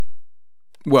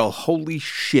Well, holy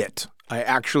shit. I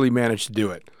actually managed to do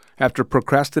it. After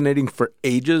procrastinating for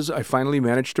ages, I finally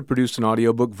managed to produce an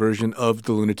audiobook version of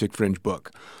the Lunatic Fringe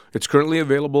book. It's currently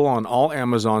available on all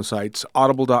Amazon sites,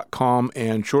 audible.com,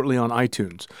 and shortly on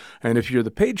iTunes. And if you're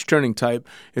the page-turning type,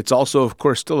 it's also, of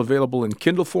course, still available in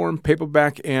Kindle form,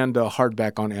 paperback, and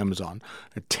hardback on Amazon.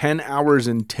 10 hours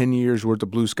and 10 years worth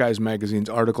of Blue Skies Magazine's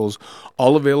articles,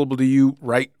 all available to you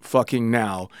right fucking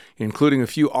now, including a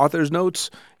few author's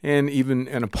notes and even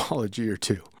an apology or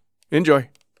two. Enjoy.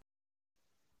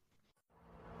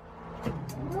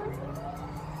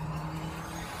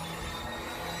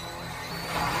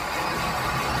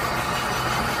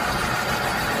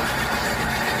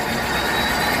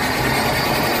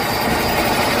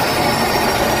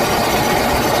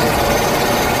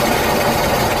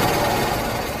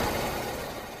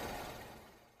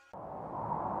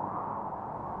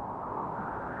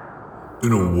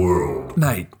 In a world.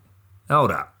 Mate, hold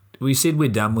up. We said we're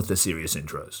done with the serious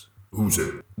intros. Who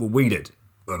said? Well, we did.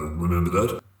 I don't remember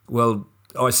that. Well,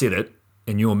 I said it,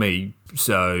 and you're me,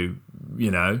 so,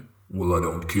 you know. Well, I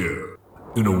don't care.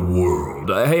 In a world.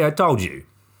 Hey, I told you.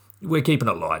 We're keeping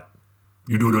it light.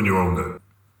 You do it on your own then.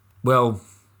 Well,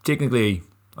 technically,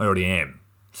 I already am.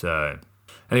 So,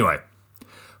 anyway.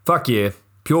 Fuck yeah.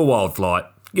 Pure wild flight.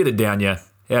 Get it down ya.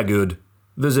 How good?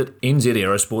 Visit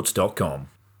nzaerosports.com.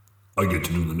 I get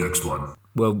to do the next one.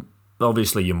 Well,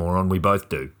 obviously, you moron. We both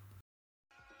do.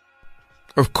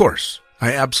 Of course,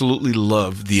 I absolutely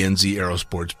love the NZ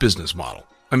Aerosports business model.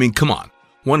 I mean, come on.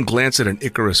 One glance at an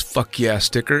Icarus fuck yeah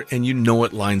sticker and you know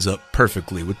it lines up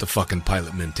perfectly with the fucking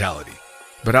pilot mentality.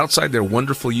 But outside their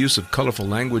wonderful use of colorful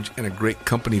language and a great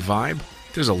company vibe,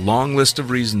 there's a long list of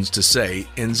reasons to say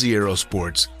NZ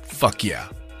Aerosports fuck yeah.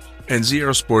 NZ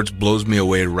Aerosports blows me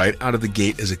away right out of the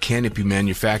gate as a canopy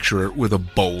manufacturer with a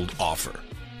bold offer.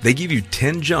 They give you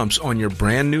 10 jumps on your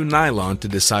brand new nylon to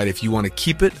decide if you want to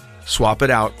keep it, swap it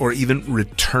out, or even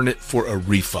return it for a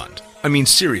refund. I mean,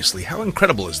 seriously, how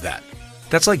incredible is that?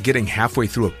 That's like getting halfway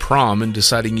through a prom and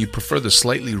deciding you prefer the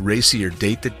slightly racier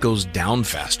date that goes down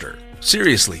faster.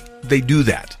 Seriously, they do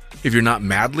that. If you're not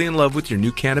madly in love with your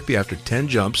new canopy after 10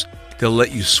 jumps, they'll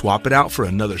let you swap it out for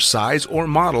another size or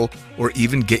model, or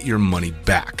even get your money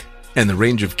back. And the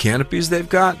range of canopies they've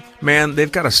got? Man,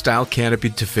 they've got a style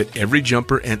canopy to fit every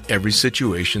jumper and every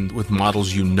situation with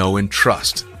models you know and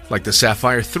trust, like the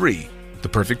Sapphire 3, the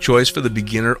perfect choice for the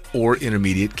beginner or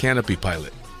intermediate canopy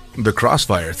pilot. The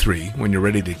Crossfire 3, when you're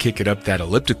ready to kick it up that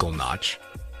elliptical notch.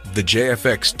 The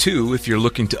JFX 2, if you're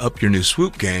looking to up your new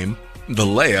swoop game. The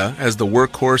Leia as the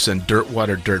workhorse and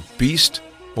dirtwater dirt beast.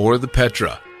 Or the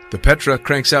Petra. The Petra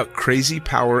cranks out crazy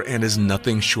power and is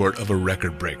nothing short of a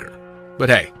record breaker. But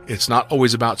hey, it's not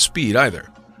always about speed either.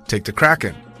 Take the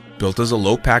Kraken. Built as a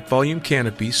low pack volume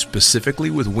canopy specifically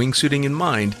with wingsuiting in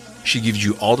mind, she gives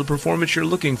you all the performance you're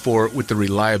looking for with the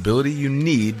reliability you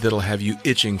need that'll have you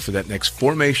itching for that next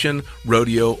formation,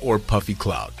 rodeo, or puffy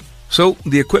cloud. So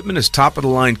the equipment is top of the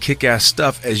line kick-ass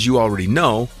stuff as you already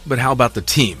know, but how about the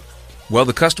team? Well,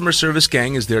 the customer service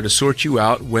gang is there to sort you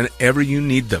out whenever you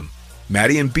need them.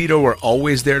 Maddie and Beto are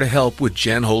always there to help with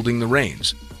Jen holding the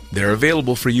reins. They're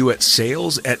available for you at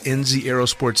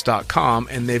sales@nzaerosports.com,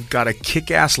 and they've got a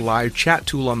kick-ass live chat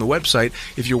tool on the website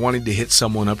if you're wanting to hit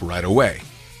someone up right away.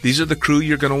 These are the crew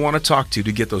you're going to want to talk to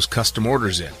get those custom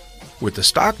orders in. With the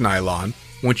stock nylon,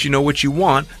 once you know what you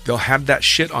want, they'll have that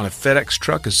shit on a FedEx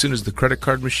truck as soon as the credit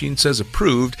card machine says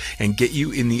approved and get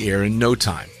you in the air in no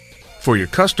time. For your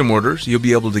custom orders, you'll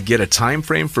be able to get a time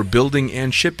frame for building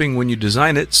and shipping when you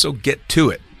design it, so get to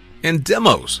it. And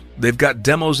demos. They've got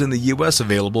demos in the US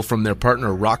available from their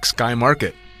partner Rock Sky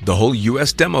Market. The whole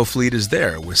US demo fleet is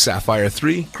there with Sapphire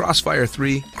 3, Crossfire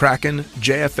 3, Kraken,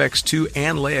 JFX 2,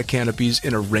 and Leia canopies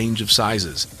in a range of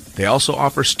sizes. They also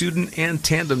offer student and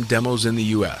tandem demos in the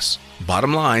US.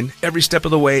 Bottom line, every step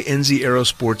of the way, NZ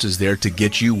Aerosports is there to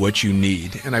get you what you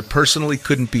need, and I personally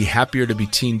couldn't be happier to be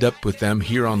teamed up with them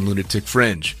here on Lunatic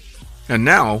Fringe. And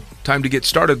now, time to get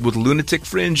started with Lunatic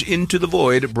Fringe Into the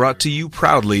Void, brought to you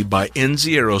proudly by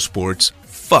NZ Aerosports.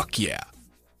 Fuck yeah!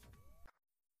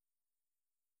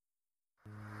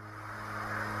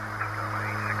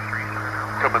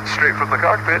 Coming straight from the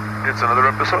cockpit, it's another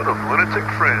episode of Lunatic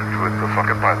Fringe with the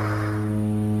fucking pilot.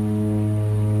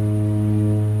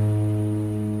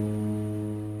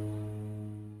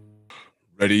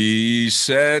 Ready,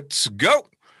 set, go!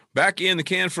 Back in the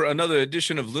can for another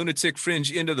edition of Lunatic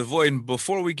Fringe Into the Void. And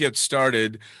before we get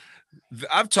started,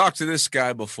 I've talked to this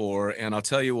guy before, and I'll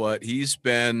tell you what, he's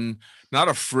been not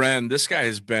a friend. This guy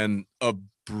has been a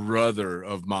brother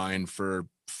of mine for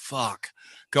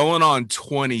going on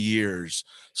 20 years.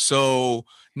 So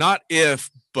not if,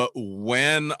 but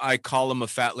when I call him a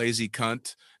fat, lazy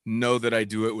cunt, know that I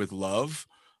do it with love.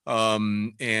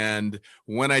 And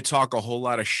when I talk a whole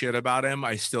lot of shit about him,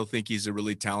 I still think he's a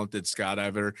really talented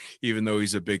skydiver, even though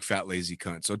he's a big, fat, lazy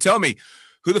cunt. So tell me,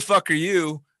 who the fuck are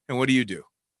you and what do you do?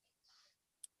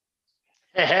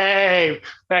 Hey,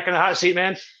 back in the hot seat,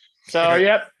 man. So,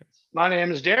 yep, my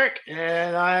name is Derek,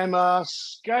 and I'm a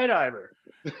skydiver.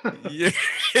 Yeah.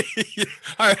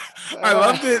 I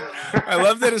loved it. I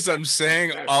loved it as I'm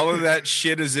saying all of that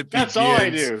shit as it begins. That's all I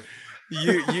do.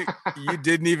 You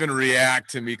didn't even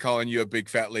react to me calling you a big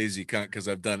fat lazy cunt because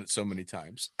I've done it so many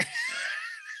times.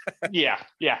 Yeah,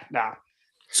 nah.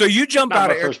 So you jump Not out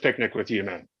my of first picnic with you,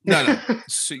 man. No.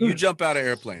 So you jump out of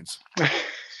airplanes.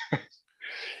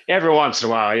 Every once in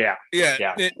a while, yeah.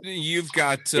 You've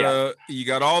got you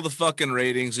got all the fucking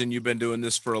ratings, and you've been doing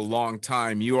this for a long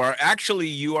time. You are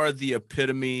the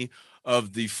epitome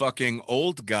of the fucking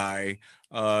old guy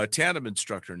tandem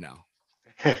instructor now.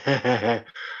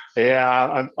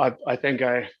 Yeah, I think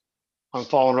I'm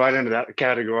falling right into that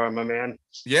category, my man.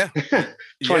 Yeah.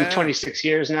 26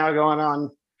 years now going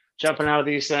on, jumping out of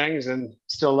these things and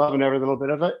still loving every little bit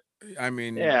of it. I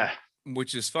mean, yeah,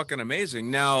 which is fucking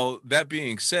amazing. Now, that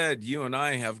being said, you and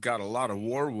I have got a lot of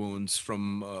war wounds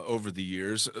from over the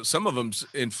years. Some of them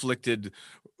inflicted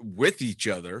with each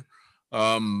other.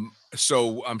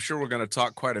 So I'm sure we're going to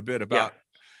talk quite a bit about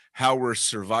how we're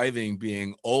surviving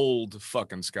being old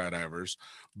fucking skydivers.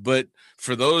 But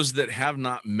for those that have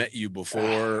not met you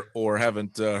before or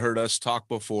haven't heard us talk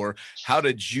before, how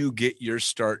did you get your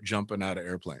start jumping out of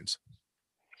airplanes?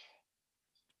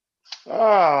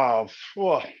 Oh,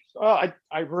 well,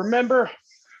 I remember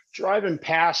driving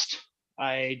past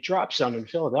a drop zone in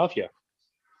Philadelphia.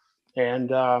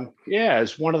 And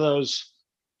it's one of those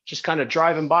just kind of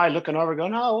driving by, looking over,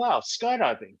 going, oh, wow,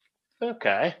 skydiving.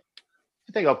 Okay.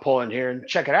 I think I'll pull in here and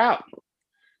check it out.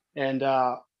 And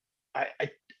I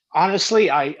honestly,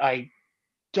 I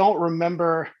don't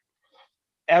remember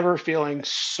ever feeling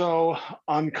so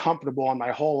uncomfortable in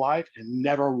my whole life and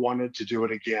never wanted to do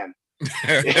it again.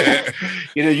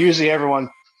 Usually everyone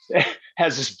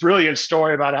has this brilliant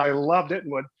story about how he loved it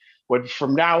and would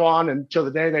from now on until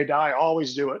the day they die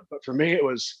always do it. But for me, it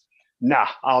was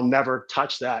I'll never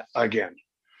touch that again.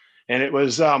 And it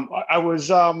was I was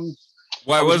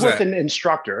with that? An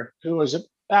instructor who was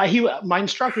my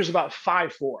instructor is about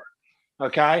 5'4",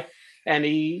 okay, and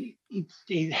he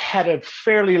had a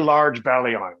fairly large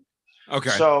belly on him. Okay,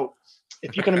 so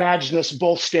if you can imagine us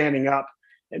both standing up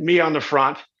and me on the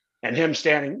front and him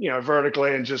standing,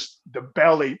 vertically and just the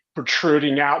belly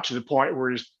protruding out to the point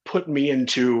where he's putting me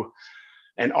into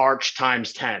an arch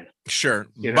times 10. Sure.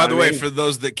 By the way, for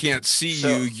those that can't see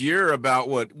you, you're about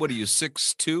what are you,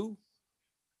 6'2"?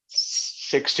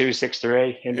 6'2",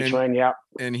 6'3", in between, yeah.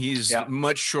 And he's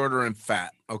much shorter and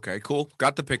fat. Okay, cool.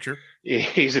 Got the picture.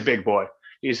 He's a big boy.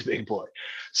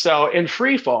 So in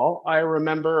free fall, I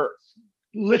remember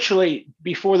literally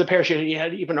before the parachute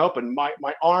had even opened,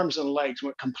 my arms and legs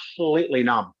went completely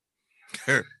numb.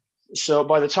 So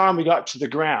by the time we got to the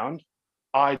ground,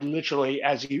 I literally,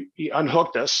 as he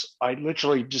unhooked us, I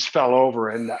literally just fell over,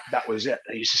 and that was it.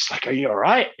 And he's just like, "Are you all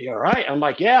right? You all right?" I'm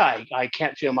like, "Yeah, I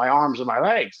can't feel my arms or my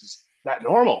legs. Is that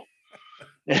normal?"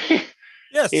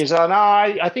 Yes. He's no,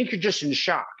 I think you're just in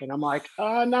shock. And I'm like,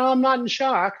 no, I'm not in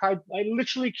shock. I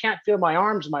literally can't feel my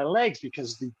arms and my legs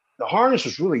because the harness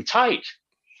was really tight.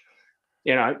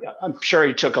 I'm sure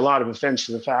he took a lot of offense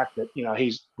to the fact that,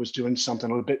 he was doing something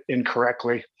a little bit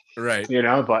incorrectly. Right.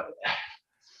 But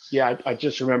yeah, I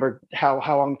just remember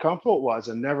how uncomfortable it was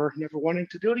and never wanting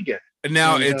to do it again.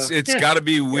 Now it's got to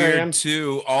be weird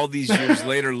too. All these years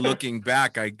later, looking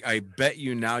back, I bet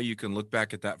you now you can look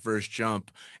back at that first jump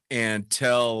and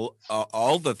tell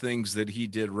all the things that he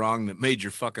did wrong that made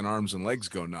your fucking arms and legs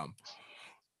go numb.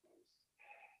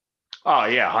 Oh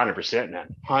yeah, 100%,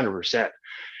 man, 100%.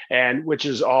 And which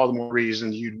is all the more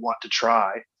reason you'd want to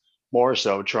try, more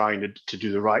so trying to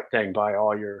do the right thing by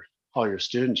all your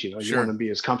students. Sure. You want them to be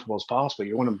as comfortable as possible.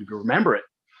 You want them to remember it.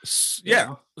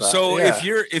 Yeah. So if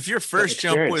your first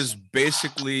jump was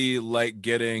basically like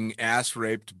getting ass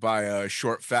raped by a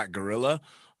short fat gorilla,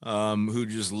 who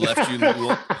just left you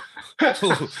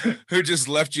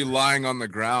lying on the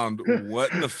ground,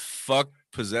 what the fuck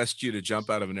possessed you to jump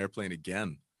out of an airplane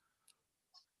again?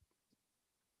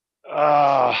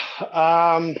 I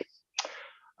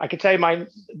can tell you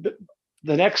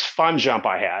the next fun jump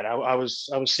I had. I was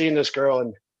seeing this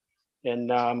girl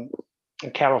in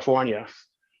California,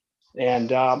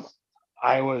 and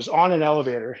I was on an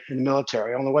elevator in the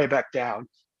military on the way back down,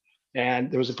 and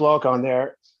there was a bloke on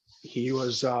there. He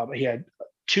had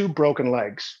two broken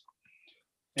legs,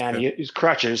 and he his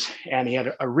crutches, and he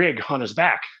had a rig on his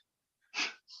back.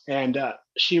 And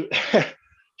she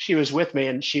she was with me,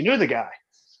 and she knew the guy.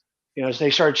 So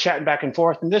they started chatting back and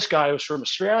forth, and this guy was from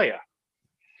Australia,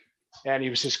 and he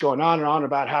was just going on and on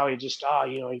about how he just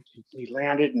he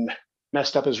landed and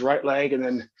messed up his right leg, and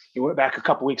then he went back a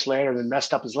couple weeks later and then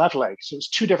messed up his left leg. So it was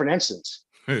two different incidents.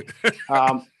 And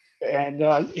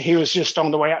he was just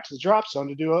on the way out to the drop zone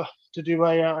to do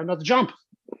another jump,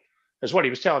 is what he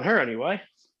was telling her anyway.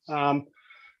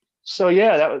 So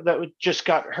yeah, that just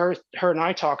got her and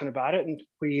I talking about it, and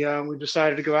we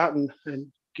decided to go out and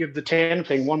give the tandem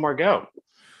thing one more go.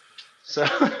 So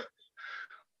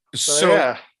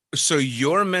yeah. So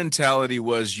your mentality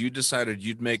was you decided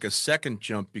you'd make a second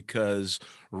jump because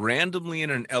randomly in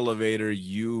an elevator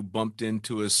you bumped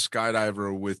into a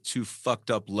skydiver with two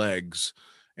fucked up legs,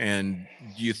 and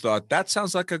you thought that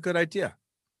sounds like a good idea.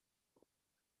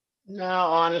 No,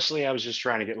 honestly, I was just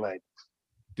trying to get laid.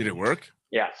 Did it work?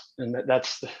 Yeah, and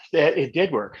it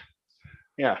did work.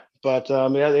 Yeah, but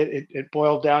it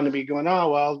boiled down to me going,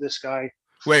 oh well, this guy.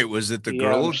 Wait, was it the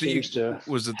girl was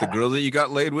it the girl that you got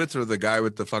laid with, or the guy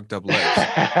with the fucked up legs?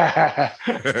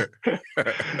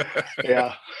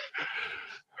 Yeah.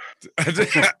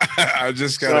 I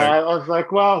just got. So I was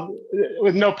like, well,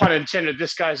 with no pun intended,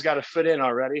 this guy's got to fit in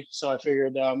already. So I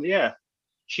figured,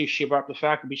 she brought up the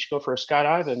fact that we should go for a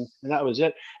skydive, and that was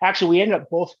it. Actually, we ended up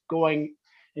both going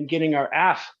and getting our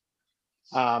AF,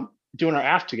 doing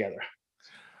our AF together.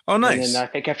 Oh, nice. And then I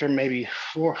think after maybe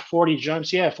 40 jumps,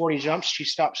 she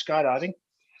stopped skydiving,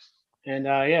 and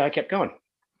I kept going.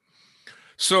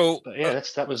 So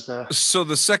that was the. So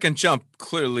the second jump,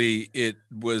 clearly it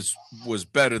was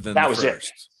better than the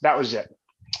first. That was it.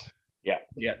 Yeah.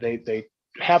 They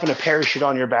having a parachute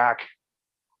on your back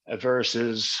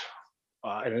versus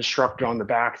an instructor on the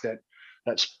back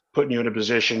that's putting you in a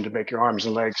position to make your arms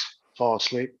and legs fall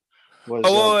asleep.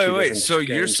 Wait. So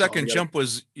your second jump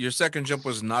was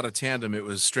not a tandem; it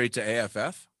was straight to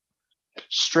AFF.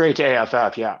 Straight to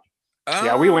AFF, yeah.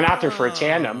 Yeah, we went out there for a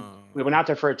tandem. We went out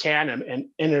there for a tandem and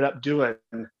ended up doing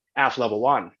AF level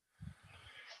 1.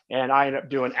 And I ended up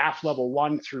doing AF level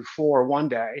 1 through 4 one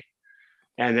day,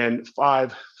 and then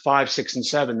 5, 6, and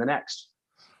 7 the next.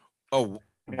 Oh,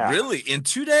 yeah. Really? In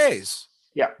 2 days?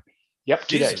 Yeah. Yep,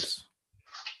 2 days.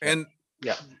 And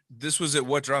this was at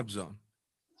what drop zone?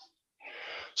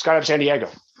 Skydive San Diego.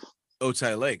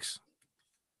 Otay Lakes.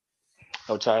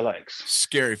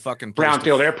 Scary fucking place.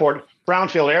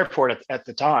 Brownfield Airport at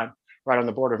the time, right on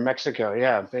the border of Mexico.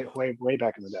 Yeah, way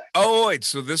back in the day. Oh wait,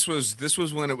 so this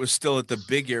was when it was still at the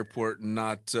big airport and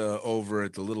not over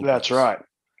at the little. That's place. Right.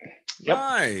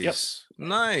 Yep.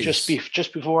 Nice.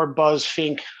 Just before Buzz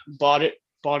Fink bought it,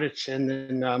 and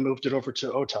then moved it over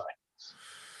to Otay.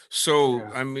 So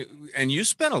and you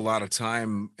spent a lot of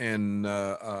time in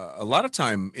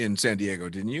San Diego,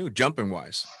 didn't you? Jumping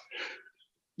wise.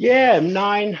 Yeah,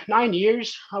 9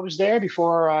 years I was there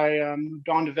before I moved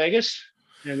on to Vegas,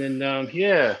 and then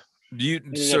ended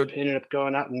up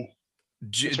going out and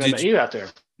I met you out there.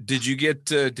 Did you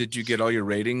get all your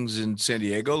ratings in San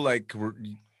Diego? Like,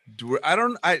 I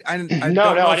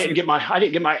didn't get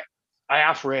my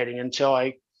IAF rating until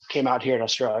I came out here in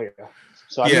Australia.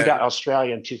 So I moved out to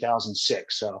Australia in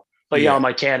 2006. So, but all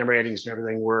my tandem ratings and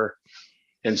everything were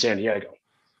in San Diego.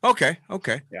 Okay.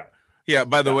 Yeah. Yeah.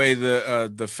 By the way,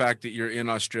 the fact that you're in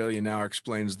Australia now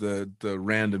explains the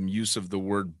random use of the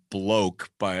word bloke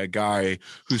by a guy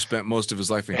who spent most of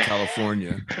his life in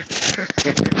California.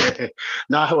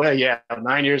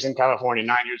 9 years in California,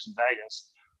 9 years in Vegas,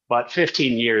 but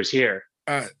 15 years here.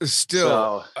 I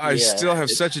still have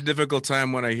such a difficult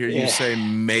time when I hear you say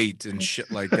mate and shit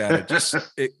like that.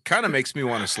 It kind of makes me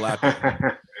want to slap you.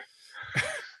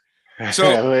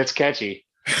 So it's catchy.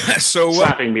 So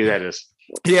slapping me, that is.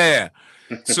 Yeah.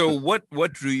 So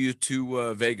what drew you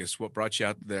to Vegas? What brought you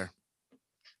out there?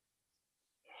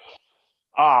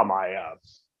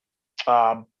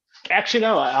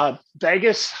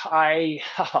 Vegas.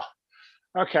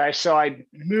 Okay, so I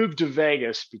moved to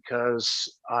Vegas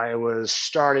because I was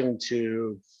starting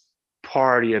to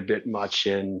party a bit much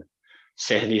in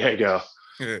San Diego.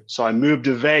 So I moved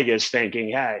to Vegas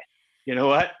thinking, hey, you know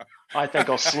what? I think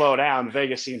I'll slow down.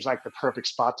 Vegas seems like the perfect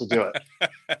spot to do it.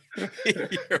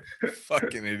 You're a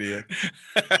fucking idiot.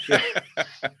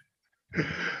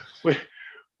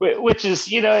 Which is,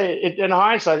 in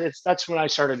hindsight, that's when I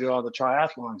started doing all the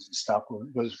triathlons and stuff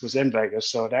was in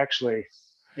Vegas. So it actually...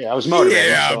 Yeah, I was motivated.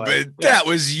 Yeah, that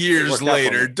was years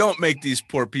later. Don't make these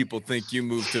poor people think you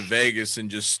moved to Vegas and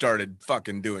just started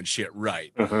fucking doing shit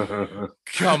right.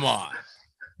 Come on.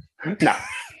 No.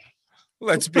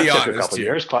 Let's be honest. A couple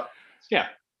years, but yeah.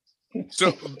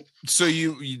 So,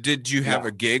 did you have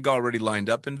a gig already lined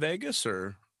up in Vegas,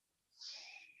 or?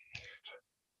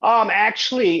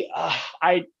 Actually,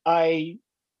 I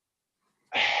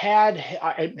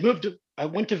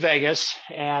went to Vegas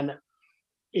and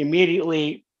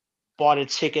immediately bought a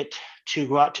ticket to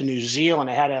go out to New Zealand.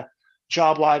 I had a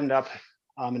job lined up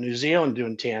in New Zealand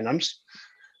doing tandems,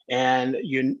 and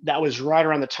that was right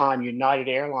around the time United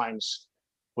Airlines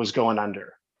was going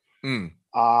under. Mm.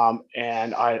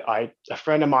 And a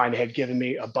friend of mine had given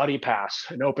me a buddy pass,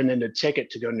 an open-ended ticket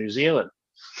to go to New Zealand.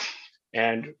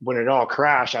 And when it all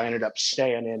crashed, I ended up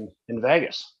staying in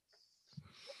Vegas.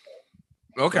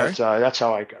 Okay. That's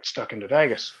how I got stuck into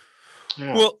Vegas.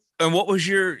 Yeah. Well, and what was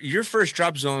your first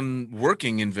drop zone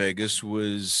working in Vegas?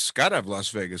 Was Skydive Las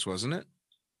Vegas, wasn't it?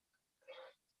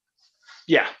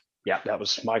 Yeah, that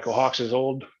was Michael Hawks'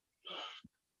 old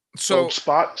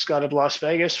spot, Skydive Las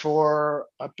Vegas, for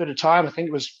a bit of time. I think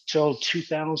it was till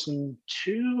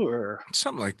 2002 or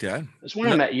something like that. That's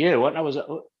when I met you. What I was.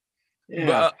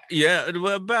 Well,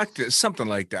 back to something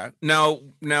like that. Now,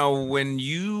 when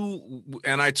you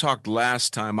and I talked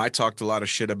last time, I talked a lot of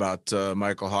shit about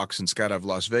Michael Hawks and Skydive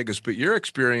Las Vegas, but your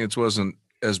experience wasn't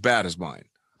as bad as mine.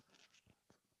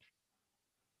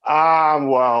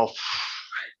 Well,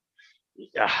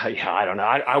 I don't know.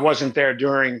 I wasn't there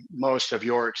during most of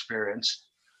your experience.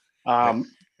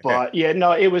 But yeah,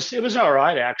 no, it was all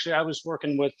right. Actually, I was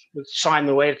working with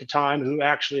Simon Wade at the time, who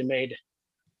actually made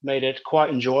it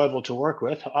quite enjoyable to work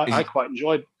with. I quite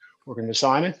enjoyed working with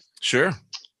Simon. Sure.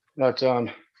 But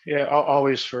yeah,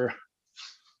 always for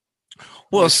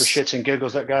shits and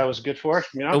giggles, that guy was good for it,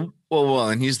 you know? Well,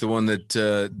 and he's the one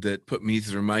that put me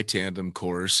through my tandem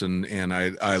course, and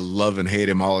I love and hate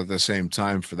him all at the same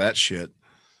time for that shit.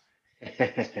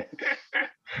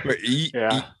 But he's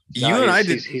a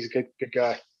good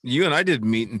guy. You and I didn't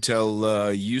meet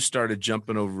until you started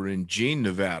jumping over in Jean,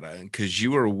 Nevada, because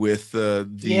you were with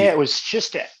it was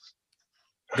just it.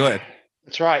 Go ahead.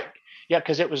 That's right. Yeah,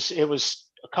 because it was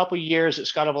a couple of years at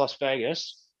Skydive Las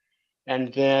Vegas,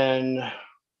 and then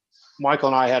Michael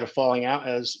and I had a falling out,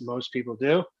 as most people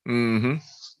do. Mm-hmm.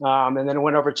 And then I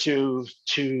went over to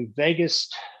Vegas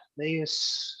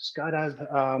Skydive.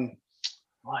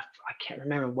 I can't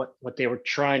remember what they were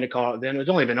trying to call it then. It had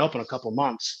only been open a couple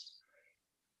months.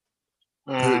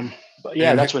 But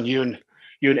yeah, that's when you and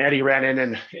Eddie ran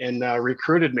in and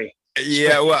recruited me.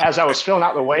 Yeah, well, as I was filling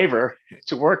out the waiver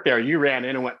to work there, you ran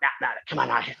in and went, nah, come on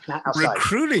outside.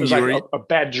 Recruiting it was you? Like a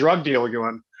bad drug deal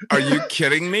going. Are you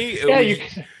kidding me? Yeah,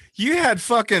 you had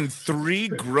fucking 3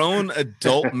 grown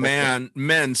adult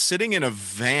men sitting in a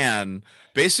van,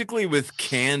 basically with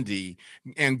candy,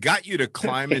 and got you to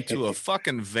climb into a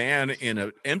fucking van in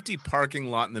an empty parking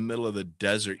lot in the middle of the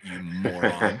desert, you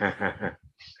moron.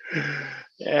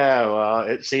 Yeah, well,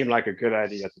 it seemed like a good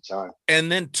idea at the time.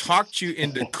 And then talked you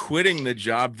into quitting the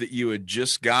job that you had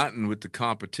just gotten with the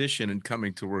competition and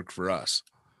coming to work for us.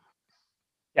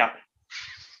 Yeah.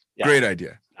 Great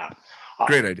idea.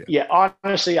 Great idea. Yeah,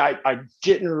 honestly, I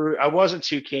wasn't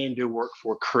too keen to work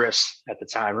for Chris at the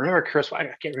time. Remember Chris? I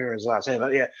can't remember his last name,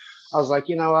 but yeah, I was like,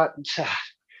 you know what?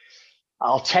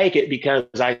 I'll take it, because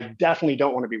I definitely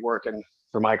don't want to be working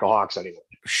for Michael Hawks anymore.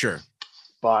 Sure.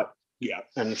 But yeah,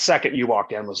 and the second you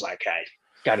walked in was like, hey,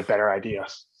 got a better idea.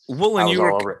 Well, and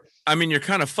you're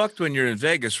kind of fucked when you're in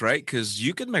Vegas, right? Because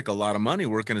you could make a lot of money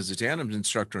working as a tandem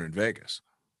instructor in Vegas.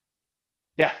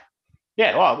 Yeah.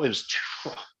 Well, it was,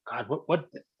 God, what?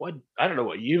 I don't know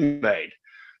what you made,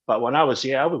 but when I was,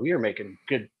 we were making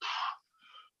good.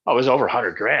 Oh, it was over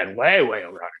 $100,000, way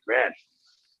over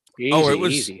 $100,000.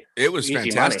 Easy. It was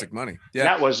fantastic money.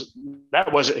 Yeah,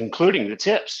 that wasn't including the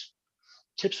tips.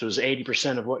 Tips was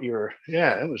 80% of what you were.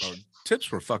 Yeah, it was.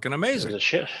 Tips were fucking amazing. It was a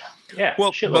shit. Yeah,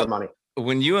 shitload of money.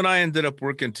 When you and I ended up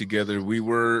working together, we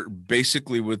were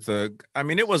basically it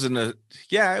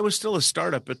was still a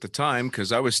startup at the time,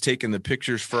 because I was taking the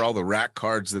pictures for all the rack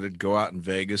cards that would go out in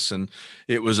Vegas, and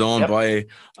it was owned by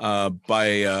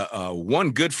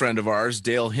one good friend of ours,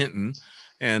 Dale Hinton,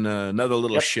 and another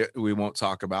little shit we won't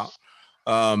talk about,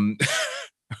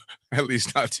 at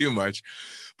least not too much.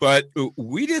 But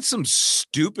we did some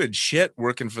stupid shit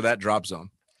working for that drop zone.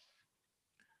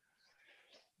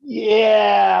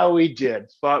 Yeah, we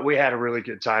did, but we had a really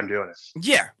good time doing it.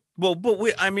 Yeah. Well, but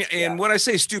and when I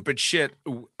say stupid shit,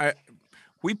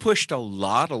 we pushed a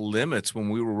lot of limits when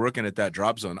we were working at that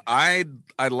drop zone. I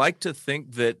like to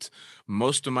think that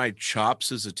most of my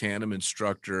chops as a tandem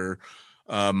instructor,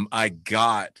 I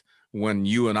got when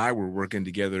you and I were working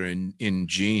together in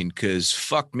Jean, because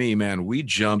fuck me, man, we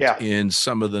jumped in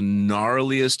some of the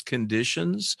gnarliest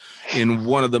conditions in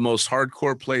one of the most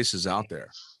hardcore places out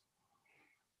there.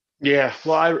 Yeah,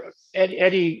 well,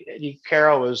 Eddie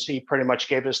Carroll he pretty much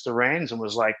gave us the reins and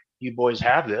was like, "You boys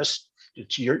have this.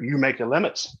 You make the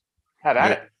limits. Have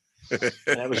at it."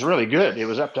 And it was really good. It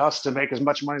was up to us to make as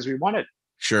much money as we wanted.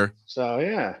 Sure. So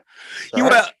yeah.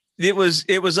 Well, it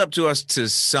was up to us to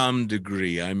some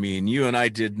degree. I mean, you and I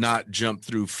did not jump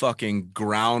through fucking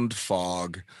ground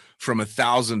fog from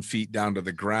 1,000 feet down to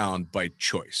the ground by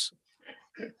choice.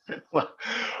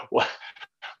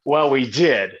 Well, we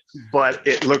did, but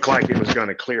it looked like it was going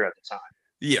to clear at the time.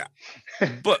 Yeah,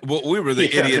 but we were the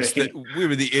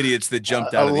idiots that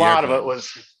jumped out. A lot of it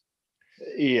was,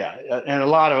 and a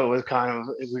lot of it was kind of,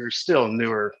 we were still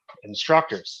newer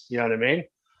instructors. You know what I mean?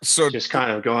 So just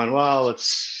kind of going, well,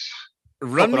 let's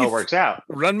hope it all works out.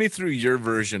 Run me through your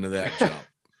version of that jump.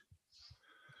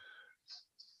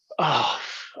 Oh,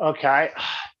 okay.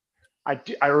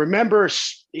 I remember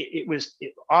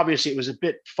obviously it was a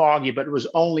bit foggy, but it was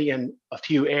only in a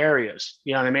few areas.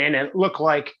 You know what I mean? And it looked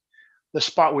like the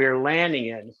spot we were landing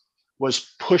in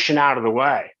was pushing out of the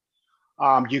way.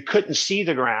 You couldn't see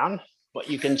the ground, but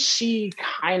you can see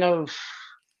kind of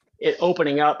it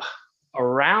opening up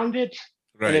around it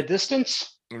in a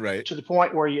distance, right? To the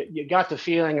point where you got the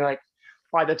feeling like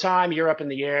by the time you're up in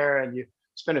the air and you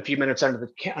spend a few minutes under the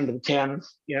canopy,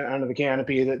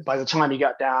 that by the time you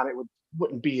got down, it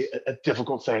wouldn't be a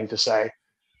difficult thing to say,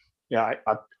 I'm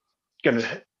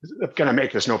gonna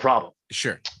make this no problem.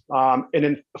 Sure. And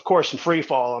then of course in free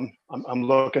fall, I'm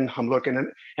looking,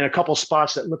 and a couple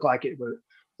spots that looked like it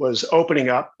was opening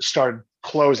up started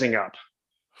closing up,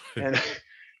 and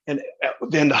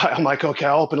then I'm like, okay,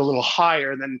 I'll open a little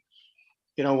higher. And then,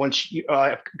 once you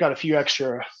got a few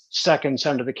extra seconds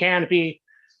under the canopy,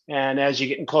 and as you're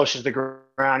getting closer to the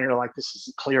ground, you're like, this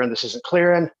isn't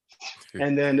clearing.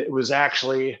 And then it was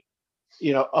actually,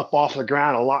 up off the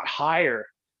ground a lot higher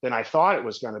than I thought it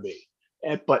was going to be.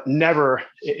 But never,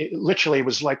 it literally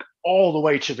was like all the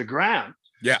way to the ground.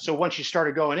 Yeah. So once you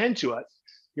started going into it,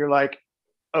 you're like,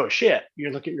 oh shit.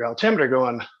 You look at your altimeter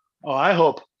going, oh, I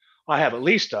hope I have at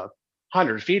least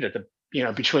 100 feet at the,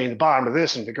 between the bottom of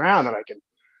this and the ground that I can,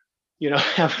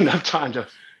 have enough time to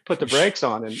put the brakes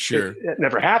on. And sure. It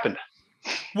never happened.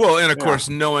 Well, and of course,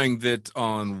 knowing that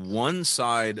on one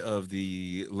side of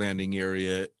the landing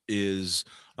area is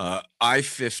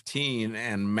I-15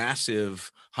 and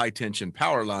massive high-tension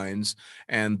power lines,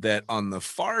 and that on the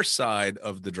far side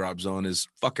of the drop zone is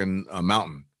fucking a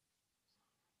mountain.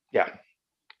 Yeah.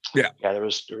 There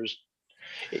was.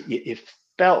 It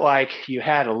felt like you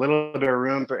had a little bit of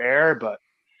room for air, but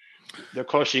the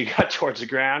closer you got towards the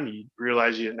ground, you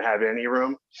realize you didn't have any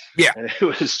room. Yeah. And it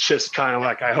was just kind of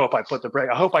like, I hope I put the brake.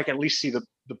 I hope I can at least see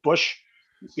the bush.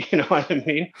 You know what I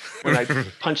mean? When I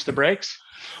punch the brakes.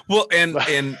 Well, and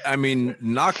I mean,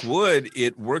 knock wood,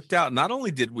 it worked out. Not only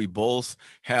did we both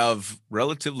have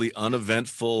relatively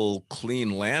uneventful,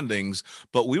 clean landings,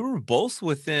 but we were both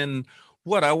within,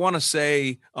 what I want to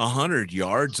say, 100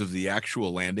 yards of the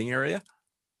actual landing area.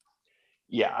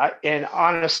 Yeah, and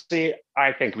honestly,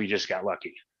 I think we just got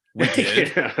lucky. We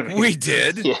did. We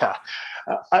did. Yeah.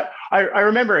 I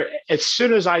remember as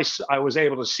soon as I was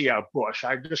able to see a bush,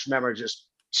 I just remember just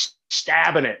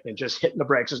stabbing it and just hitting the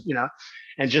brakes,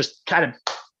 and just kind of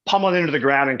pummeling into the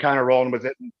ground and kind of rolling with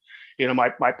it. And,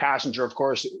 my passenger, of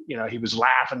course, he was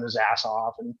laughing his ass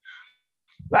off, and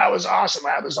that was awesome.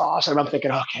 I'm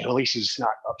thinking, okay, at least he's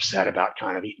not upset about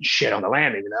kind of eating shit on the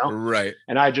landing, Right.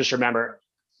 And I just remember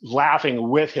laughing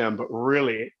with him, but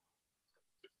really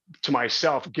to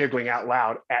myself, giggling out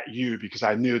loud at you because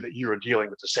I knew that you were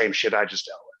dealing with the same shit I just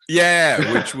dealt with.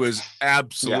 Yeah, which was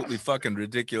absolutely fucking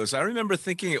ridiculous. I remember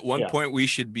thinking at one point we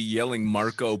should be yelling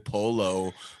Marco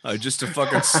Polo just to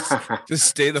fucking just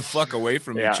stay the fuck away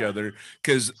from each other,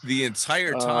 because the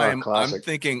entire time I'm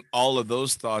thinking all of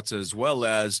those thoughts, as well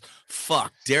as,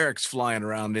 fuck, Derek's flying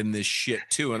around in this shit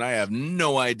too, and I have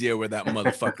no idea where that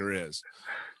motherfucker is.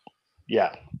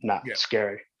 Yeah,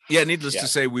 scary. Yeah, needless to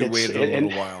say, we waited a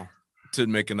little while to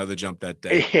make another jump that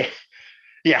day.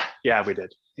 Yeah, we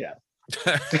did. Yeah.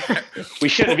 We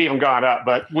shouldn't have even gone up,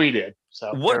 but we did.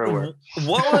 So what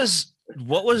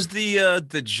was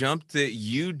the jump that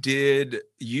you did?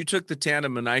 You took the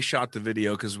tandem and I shot the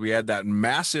video because we had that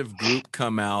massive group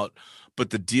come out. But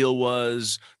the deal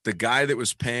was the guy that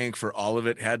was paying for all of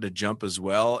it had to jump as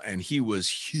well, and he was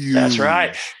huge. That's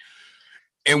right.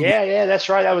 And that's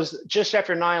right. That was just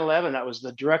after 9/11. That was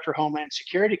the director of Homeland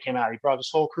Security came out. He brought his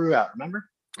whole crew out. Remember?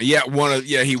 Yeah,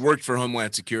 he worked for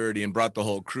Homeland Security and brought the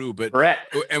whole crew. But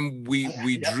and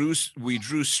we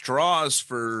drew straws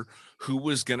for who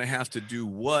was going to have to do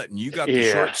what, and you got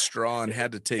the short straw and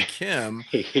had to take him.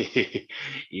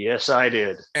 Yes, I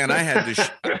did. And I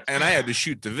had to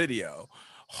shoot the video.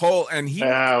 And he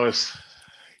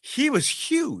was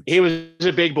huge. He was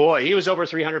a big boy. He was over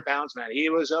 300 pounds, man. He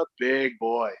was a big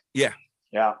boy. Yeah.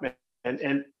 Yeah.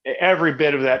 And every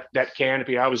bit of that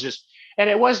canopy, I was just, and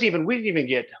it wasn't even, we didn't even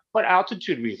get, what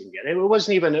altitude we even get. It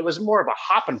wasn't even, it was more of a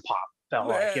hop and pop, felt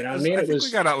like, you know what I mean? I think we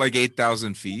got out like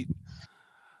 8,000 feet.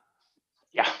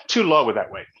 Yeah. Too low with that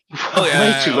weight. Oh,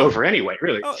 yeah. Way too low for any weight,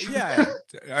 really. Oh, yeah.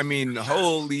 I mean,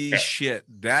 holy shit.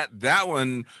 That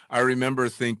one, I remember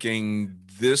thinking,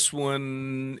 this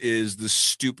one is the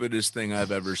stupidest thing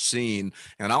I've ever seen.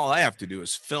 And all I have to do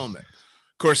is film it.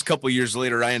 Of course, a couple of years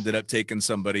later, I ended up taking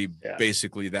somebody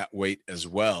basically that weight as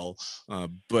well.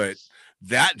 But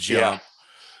that jump,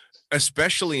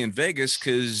 especially in Vegas,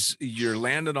 because you're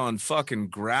landed on fucking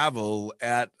gravel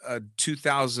at a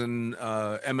 2,000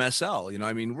 MSL. You know,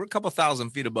 I mean, we're a couple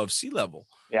thousand feet above sea level.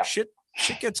 Yeah. Shit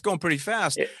gets going pretty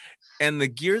fast. And the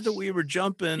gear that we were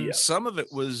jumping, some of it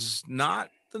was not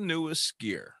the newest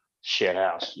gear. Shit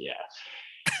house. Yeah.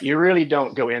 You really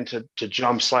don't go into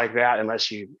jumps like that unless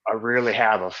you really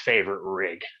have a favorite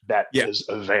rig that is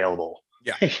available.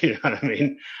 Yeah. You know what I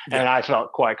mean? Yeah. And I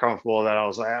felt quite comfortable that I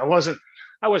was like, I wasn't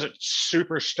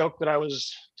super stoked that I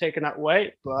was taking that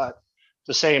weight, but at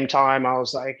the same time, I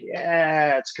was like,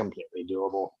 yeah, it's completely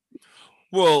doable.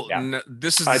 Well,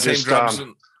 this is the same drop.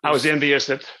 I was envious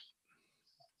that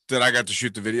I got to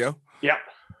shoot the video. Yeah.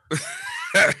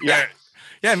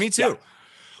 Yeah, me too. Yeah.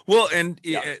 Well, and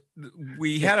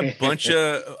we had a bunch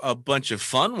of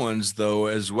fun ones though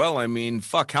as well. I mean,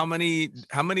 fuck, how many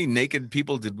naked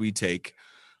people did we take?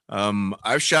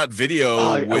 I've shot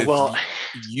video with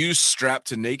you strapped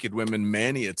to naked women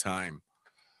many a time.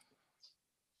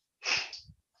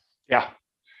 Yeah.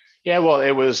 Yeah. Well,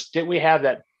 didn't we have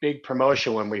that big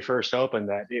promotion when we first opened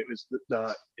that it was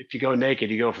the if you go naked,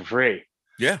 you go for free.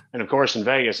 Yeah. And of course in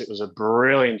Vegas, it was a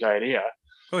brilliant idea.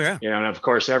 Oh yeah. You know, and of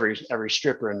course every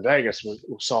stripper in Vegas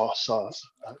saw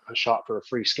a shot for a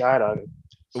free skydiving.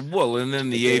 Well, and then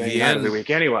the AVN every week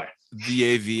anyway.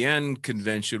 The AVN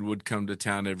convention would come to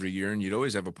town every year, and you'd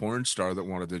always have a porn star that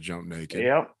wanted to jump naked.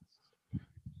 Yep.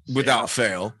 Without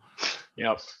fail.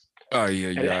 Yep. Oh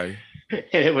yeah. And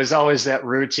it was always that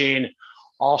routine.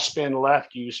 I'll spin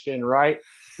left, you spin right.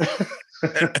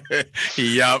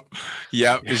 Yep.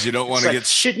 Because you don't want to get.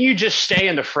 Shouldn't you just stay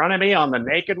in the front of me on the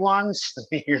naked ones?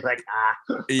 You're like,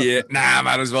 Yeah,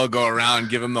 might as well go around and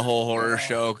give him the whole horror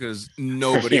show because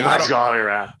nobody.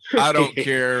 I don't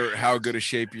care how good a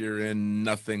shape you're in.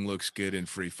 Nothing looks good in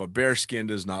free fall. Bare skin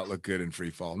does not look good in free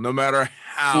fall, no matter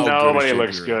how. Nobody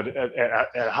looks good at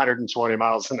 120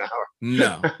 miles an hour.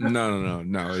 No.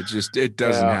 It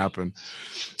doesn't happen.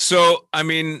 So, I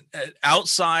mean,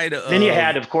 outside of. Then you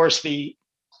had, of course,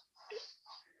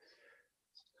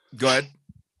 Go ahead.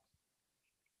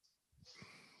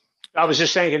 I was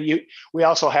just saying, we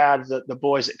also had the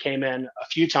boys that came in a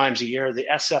few times a year, the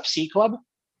SFC club.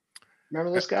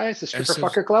 Remember those guys, the stripper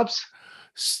fucker clubs?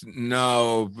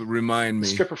 No, remind me.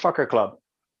 The stripper fucker club.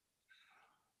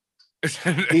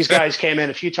 These guys came in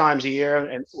a few times a year,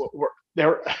 and they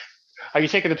were. Are you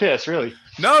taking the piss, really?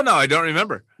 No, I don't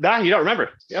remember. No, you don't remember.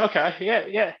 Okay,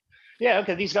 yeah.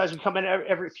 Okay, these guys would come in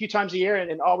every few times a year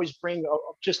and always bring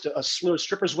just a slew of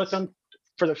strippers with them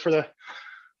for the.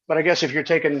 But I guess if you're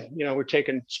taking, we're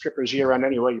taking strippers year round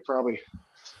anyway. You probably,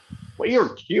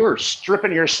 you were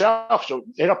stripping yourself, so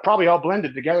it'll probably all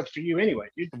blended together for you anyway,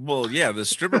 dude. Well, yeah, the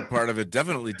stripper part of it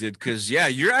definitely did, because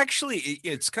you're actually.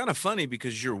 It's kind of funny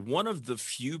because you're one of the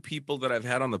few people that I've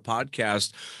had on the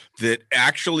podcast that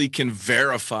actually can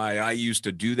verify I used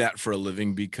to do that for a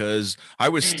living, because I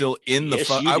was still in the.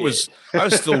 I was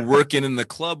still working in the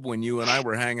club when you and I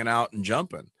were hanging out and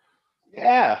jumping.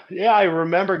 Yeah, I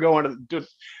remember going to.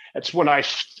 That's when I'm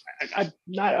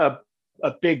not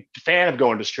a big fan of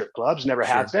going to strip clubs, never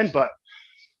have been, but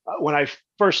when I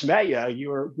first met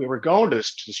you, we were going to the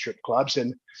strip clubs,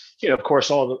 and of course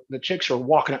all the chicks were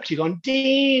walking up to you going,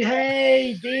 Dean,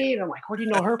 hey Dean. I'm like, where do you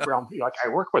know her from? You're like, I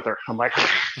work with her. I'm like,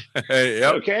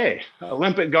 yep. Okay,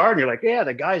 Olympic Garden. You're like, yeah,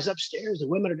 the guys upstairs, the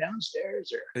women are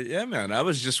downstairs. Yeah, man, I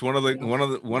was just one of the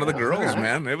girls,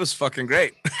 man. It was fucking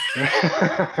great.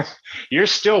 You're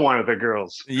still one of the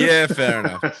girls. Yeah, fair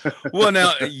enough. Well,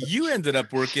 now you ended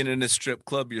up working in a strip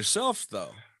club yourself,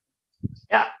 though.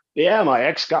 Yeah, my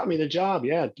ex got me the job.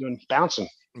 Yeah, doing bouncing.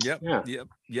 Yep.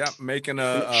 Making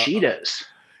cheetahs.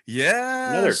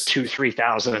 Yeah, another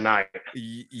 2,000-3,000 a night.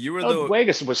 You were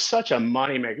Vegas was such a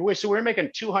money maker. So we're making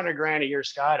 $200,000 a year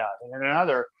skydiving, and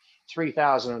another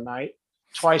 3,000 a night,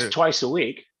 twice a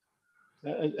week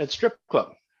at strip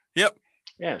club. Yep.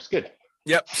 Yeah, it's good.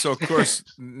 Yep. So of course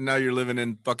now you're living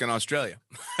in fucking Australia.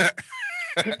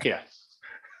 Yeah.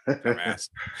 Dumbass.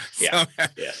 Yeah. So,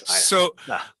 Yes. so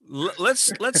Nah.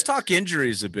 let's talk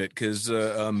injuries a bit, because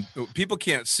people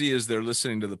can't see as they're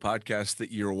listening to the podcast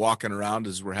that you're walking around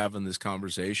as we're having this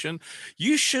conversation.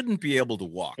 You shouldn't be able to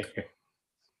walk.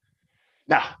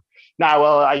 No. No.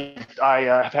 Well, I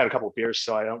have had a couple of beers,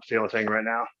 so I don't feel a thing right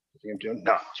now. I think I'm doing.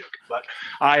 No, I'm joking. But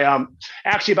I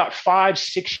actually about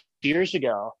 5-6 years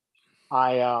ago,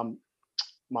 my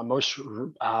most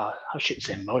I shouldn't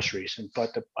say most recent,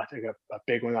 but I think a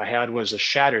big one I had was a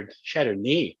shattered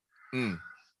knee. Mm.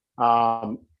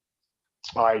 I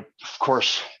of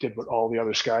course did what all the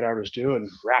other skydivers do and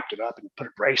wrapped it up and put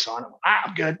a brace on it.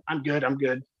 I'm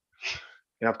good.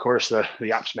 And of course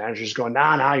the ops manager's going,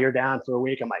 nah, you're down for a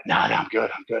week. I'm like, no, I'm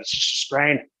good. It's just a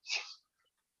sprain.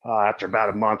 After about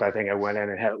a month, I think I went in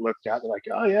and had it looked at. They're like,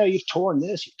 oh yeah, you've torn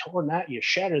this, you've torn that, you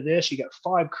shattered this, you got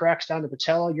 5 cracks down the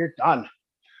patella, you're done.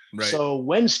 Right. So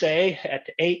Wednesday at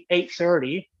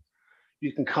 8:30,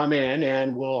 you can come in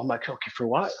and I'm like, okay, for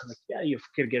what? I'm like, yeah, you've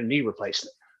got to get a knee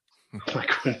replacement. I'm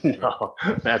like, no,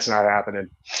 that's not happening.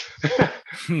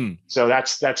 So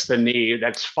that's the knee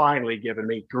that's finally given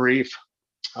me grief.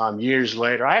 Years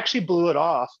later, I actually blew it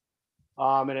off,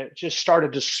 and it just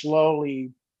started to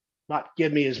slowly not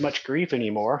give me as much grief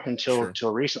anymore until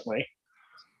recently.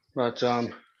 But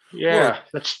yeah,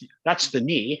 well, that's the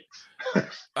knee.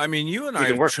 I mean, you and we I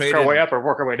can work our way up or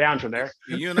work our way down from there.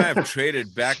 You and I have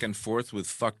traded back and forth with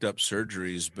fucked up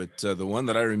surgeries, but the one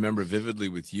that I remember vividly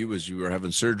with you is you were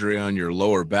having surgery on your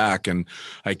lower back, and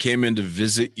I came in to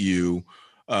visit you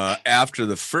after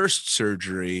the first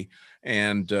surgery,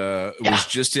 and it was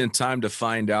just in time to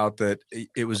find out that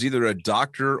it was either a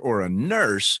doctor or a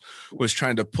nurse was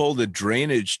trying to pull the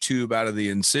drainage tube out of the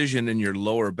incision in your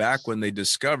lower back when they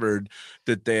discovered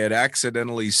that they had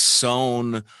accidentally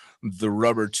sewn the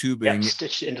rubber tubing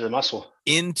stitched into the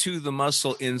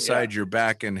muscle inside your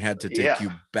back, and had to take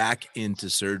you back into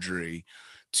surgery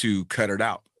to cut it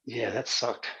out. Yeah, that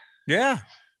sucked. Yeah.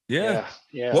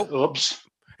 Well, oops.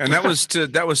 And that was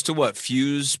to what?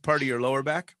 Fuse part of your lower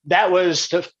back? That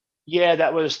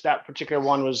particular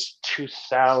one was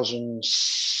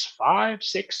 2005,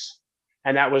 6.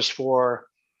 And that was for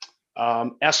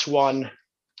S1,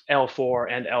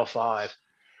 L4, and L5.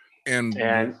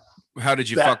 And how did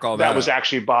you fuck all that That was up?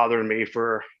 actually bothering me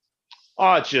for,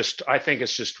 I think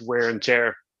it's just wear and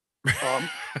tear.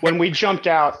 When we jumped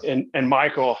out in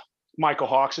Michael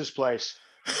Hawks's place,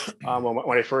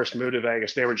 when I first moved to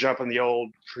Vegas, they were jumping the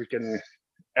old freaking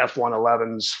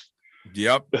F111s.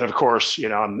 Yep. And of course,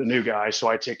 I'm the new guy, so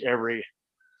I take every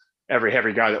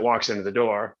heavy guy that walks into the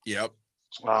door. Yep.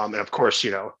 And of course,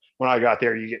 when I got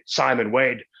there, you get Simon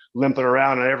Wade limping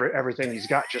around and everything he's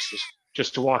got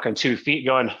just to walk on 2 feet,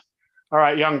 going, all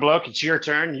right, young bloke, it's your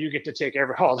turn. You get to take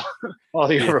all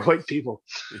the overweight people.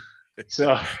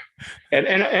 So,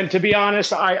 and to be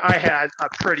honest, I had a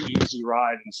pretty easy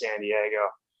ride in San Diego.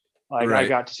 I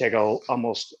got to take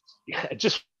it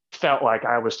just felt like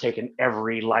I was taking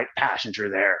every light passenger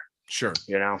there. Sure.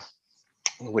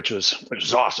 Which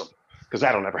was awesome, because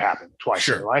that'll never happen twice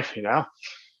in your life,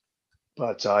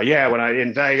 But when I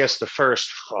in Vegas, my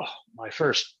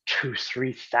first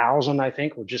 2,000-3,000, I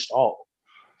think, were just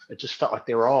it just felt like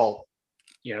they were all,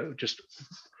 just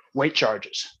weight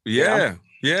charges. Yeah.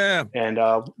 And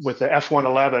with the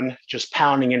F111 just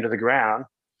pounding into the ground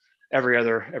every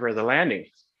other landing.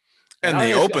 And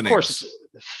the openings. Of course,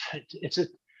 it's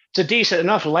a decent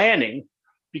enough landing,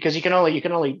 because you can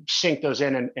only sink those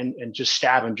in and just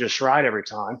stab them just right every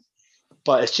time.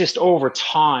 But it's just over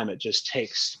time, it just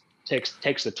takes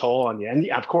the toll on you. And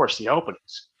of course, the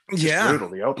openings. Brutal,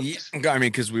 the openings. I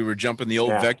mean, because we were jumping the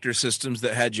old vector systems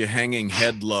that had you hanging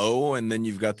head low, and then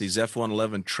you've got these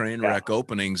F111 train wreck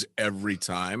openings every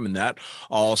time, and that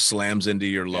all slams into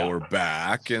your lower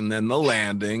back, and then the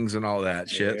landings and all that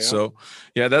shit. So,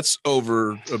 that's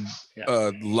over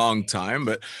a long time.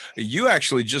 But you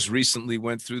actually just recently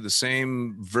went through the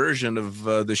same version of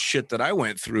the shit that I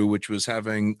went through, which was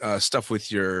having stuff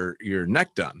with your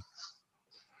neck done.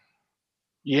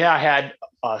 Yeah, I had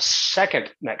a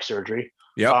second neck surgery.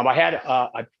 Yeah,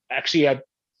 I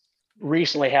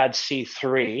recently had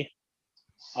C3,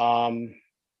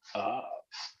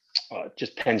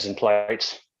 just pins and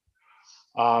plates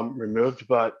removed.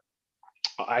 But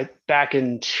back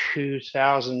in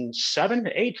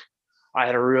 2007, 8, I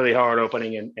had a really hard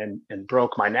opening and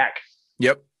broke my neck.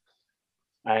 Yep.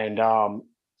 And it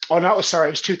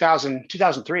was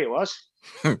 2003. It was.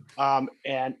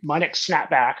 And my neck snapped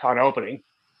back on opening.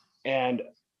 And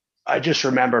I just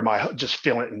remember just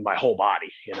feeling it in my whole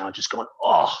body, just going,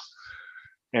 oh.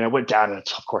 And I went down, and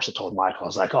of course I told Michael, I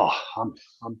was like, oh,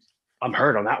 I'm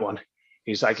hurt on that one.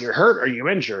 He's like, you're hurt? Or are you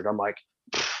injured? I'm like,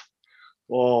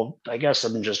 well, I guess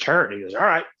I'm just hurt. He goes, all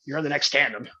right, you're on the next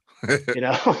tandem. You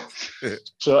know,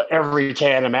 so every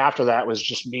tandem after that was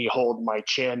just me holding my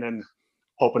chin and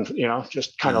hoping, you know,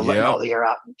 just kind of letting all the air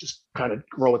out and just kind of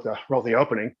roll the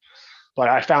opening. But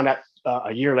I found out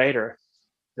a year later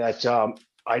that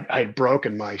I'd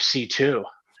broken my C2 and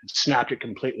snapped it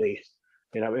completely.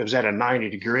 You know, it was at a 90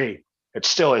 degree. It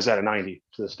still is at a 90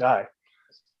 to this day.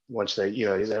 Once they, you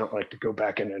know, they don't like to go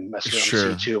back in and mess around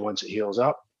with C2 once it heals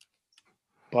up.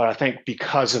 But I think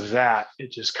because of that, it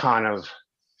just kind of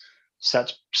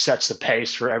sets the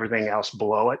pace for everything else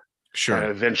below it. Sure.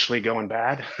 And eventually going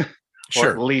bad. Or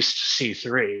at least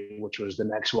C3, which was the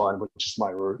next one, which is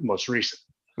my most recent.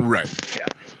 Right. Yeah.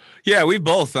 Yeah, we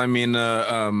both. I mean,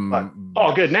 but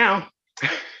all good now.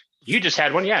 You just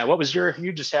had one. Yeah. What was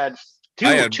you just had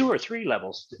two or three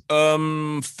levels?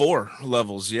 4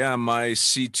 levels. Yeah. My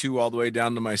C2 all the way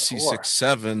down to my C6,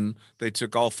 7. They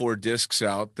took all 4 discs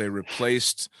out. They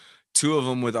replaced 2 of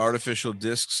them with artificial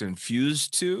discs and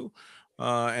fused 2.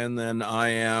 And then I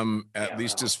am, at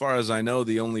least as far as I know,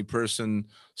 the only person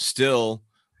still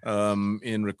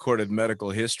in recorded medical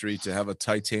history to have a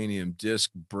titanium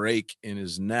disc break in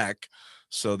his neck.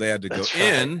 So they had to go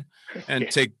in and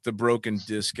take the broken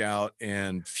disc out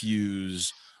and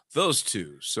fuse those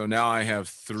 2. So now I have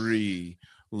 3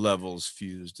 levels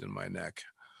fused in my neck,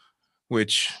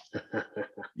 which,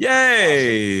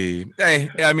 yay. Hey,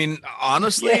 I mean,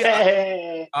 honestly,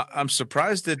 I'm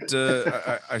surprised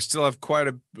that I still have quite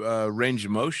a range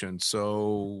of motion.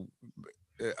 So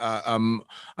I'm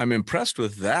impressed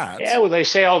with that. Yeah, well, they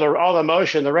say all the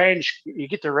motion, the range, you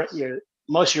get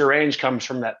most of your range comes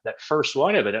from that first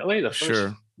one, evidently. The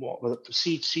first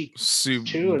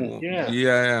C2, and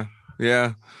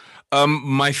yeah.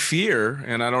 My fear,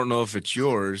 and I don't know if it's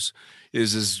yours,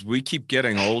 is as we keep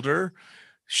getting older,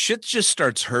 shit just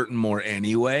starts hurting more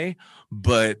anyway.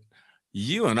 But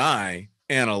you and I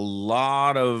and a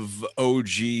lot of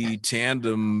OG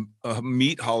tandem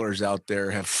meat haulers out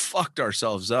there have fucked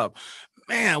ourselves up.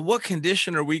 Man, what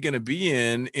condition are we going to be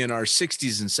in our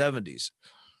 60s and 70s?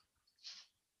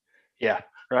 Yeah,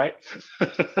 right.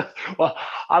 Well,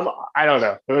 I don't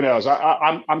know. Who knows?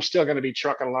 I'm still going to be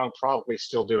trucking along, probably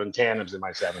still doing tandems in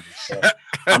my 70s. So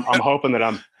I'm hoping that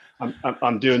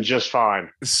I'm doing just fine.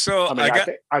 So I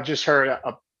mean, I just heard.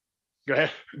 Go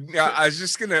ahead. Yeah, I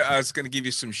was gonna give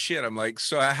you some shit. I'm like,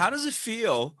 so how does it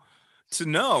feel to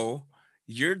know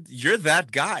you're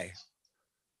that guy?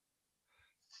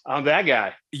 I'm that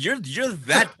guy. You're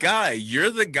that guy.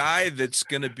 You're the guy that's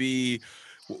gonna be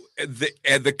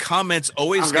the comments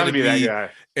always gonna be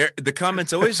that guy. The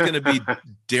comments always gonna be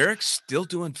Derek's still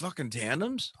doing fucking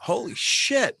tandems. Holy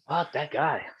shit! What, that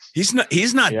guy? He's not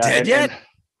dead yet.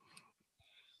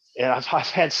 Yeah, I've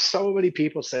had so many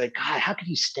people say, God, how can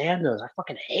you stand those? I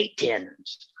fucking hate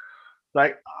tandems.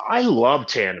 Like, I love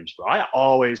tandems, bro. I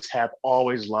always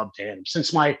loved tandems.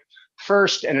 Since my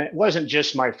first, and it wasn't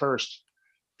just my first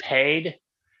paid,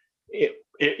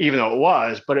 even though it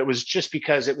was, but it was just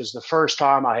because it was the first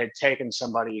time I had taken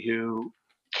somebody who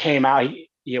came out,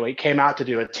 he came out to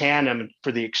do a tandem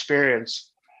for the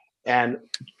experience. And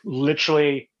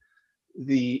literally,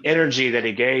 the energy that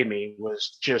he gave me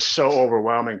was just so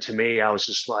overwhelming to me. I was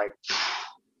just like,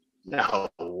 no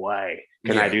way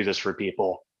can I do this for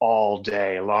people all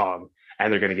day long and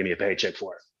they're going to give me a paycheck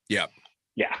for it. Yeah.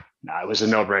 No, it was a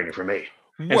no-brainer for me.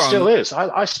 It still is.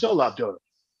 I still love doing it.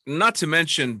 Not to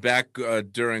mention back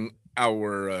during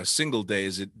our single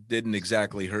days, it didn't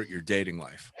exactly hurt your dating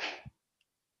life.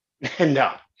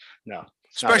 No.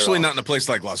 Especially not in a place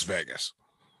like Las Vegas.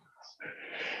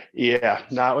 Yeah,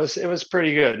 no, it was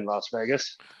pretty good in Las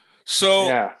Vegas.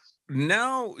 So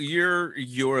now you're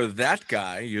that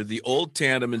guy. You're the old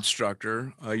tandem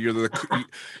instructor. You're the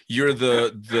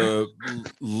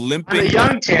limping. I'm the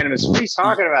young tandem. What are you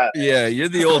talking about? Yeah, you're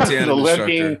the old tandem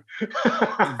instructor.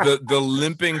 the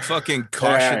limping fucking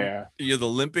caution. Yeah. You're the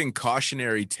limping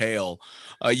cautionary tale.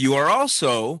 You are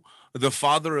also the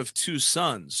father of 2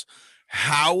 sons.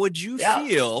 How would you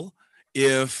feel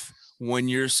if, when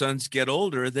your sons get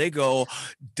older, they go,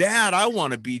 Dad, I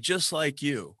want to be just like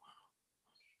you?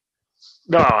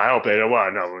 No, I hope they don't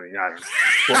want to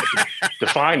know.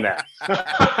 Define that.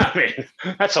 I mean,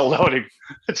 that's a loaded.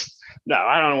 No,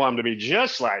 I don't want them to be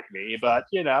just like me, but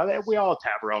we all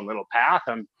have our own little path.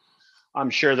 I'm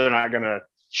sure they're not going to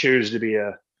choose to be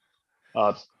a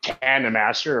tandem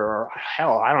master, or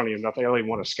hell, I don't even know if they only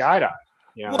want to skydive.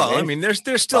 I mean, they're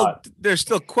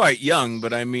still quite young,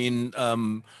 but I mean,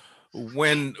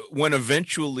 when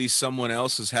eventually someone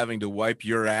else is having to wipe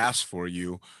your ass for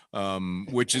you,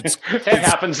 which it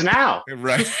happens now,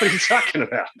 right? What are you talking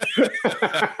about?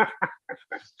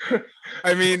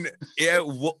 I mean, yeah.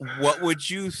 What would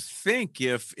you think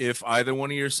if either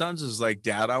one of your sons is like,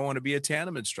 Dad, I want to be a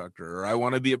tandem instructor, or I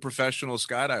want to be a professional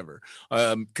skydiver?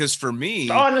 Because for me,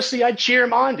 Honestly, I'd cheer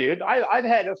him on, dude. I've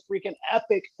had a freaking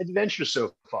epic adventure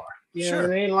so far. You know what I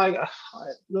sure, mean? Like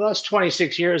the last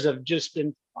 26 years have just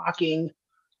been fucking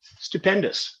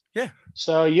stupendous. yeah,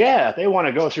 So yeah, they want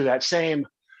to go through that same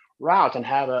route and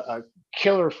have a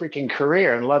killer freaking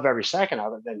career and love every second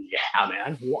of it. Then yeah,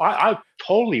 man, I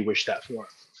totally wish that for them.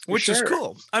 For which is sure.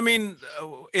 cool. I mean,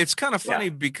 it's kind of Yeah. funny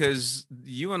because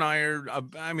you and I are,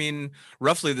 I mean,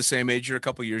 roughly the same age. You're a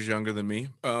couple years younger than me.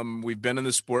 We've been in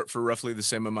the sport for roughly the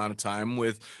same amount of time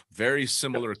with very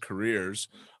similar careers.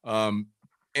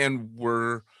 And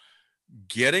we're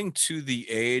getting to the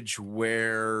age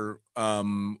where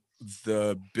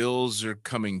the bills are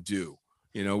coming due.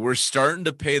 You know, we're starting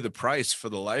to pay the price for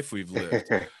the life we've lived,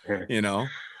 you know,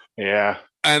 Yeah.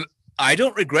 and I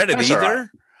don't regret it That's all right.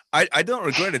 either. I don't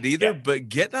regret it either, Yeah. but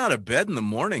getting out of bed in the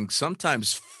morning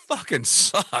sometimes fucking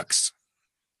sucks.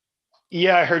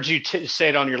 Yeah, I heard you say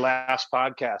it on your last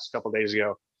podcast a couple of days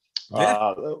ago.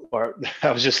 Yeah. Or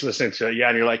I was just listening to it. Yeah,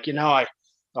 and you're like,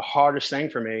 the hardest thing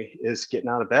for me is getting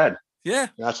out of bed. Yeah.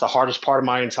 That's the hardest part of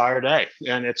my entire day,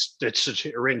 and it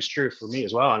rings true for me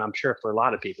as well, and I'm sure for a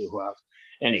lot of people who have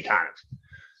any kind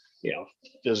of,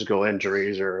 physical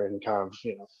injuries or any kind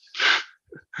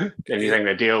of, anything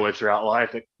they deal with throughout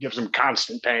life that gives them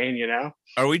constant pain.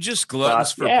 Are we just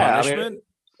gluttons for yeah, I mean, punishment?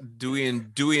 Do we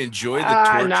enjoy the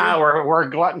torture? No, we're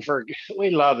glutton for. We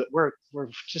love it. We're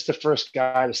just the first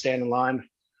guy to stand in line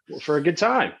for a good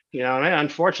time. You know what I mean?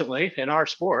 Unfortunately, in our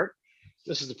sport,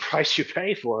 this is the price you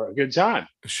pay for a good time.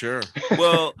 Sure.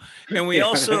 Well, and we Yeah.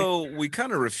 also we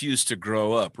kind of refuse to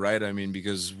grow up, right? I mean,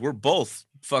 because we're both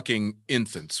fucking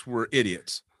infants. We're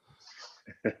idiots.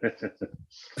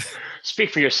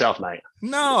 Speak for yourself, mate.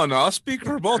 No, I'll speak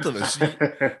for both of us.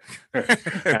 Okay.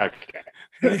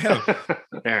 Yeah.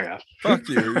 Fair enough. Fuck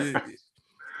you.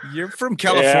 You're from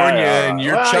California and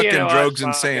you're Well, chucking you know, drugs I-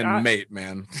 and saying I- mate,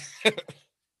 man.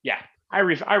 Yeah, I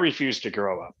refuse to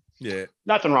grow up. Yeah.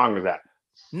 Nothing wrong with that.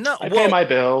 No, I pay my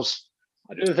bills.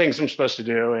 I do the things I'm supposed to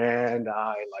do, and I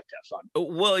like to have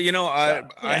fun. well, I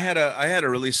yeah. had a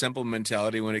really simple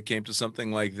mentality when it came to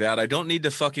something like that. I don't need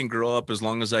to fucking grow up as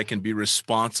long as I can be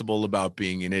responsible about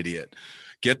being an idiot.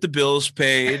 Get the bills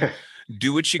paid,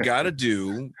 do what you got to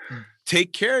do,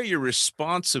 take care of your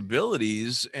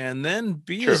responsibilities, and then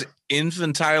be Sure. as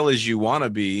infantile as you want to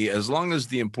be, as long as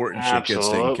the important shit gets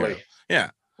taken care of. Absolutely. Yeah.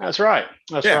 That's right.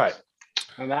 That's Yeah. right.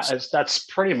 And that's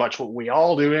pretty much what we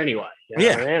all do anyway. You know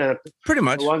Yeah. what I mean? And Pretty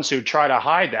much. the ones who try to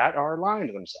hide that are lying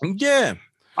to themselves. Yeah.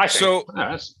 I think. So-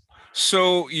 That's-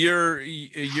 So you're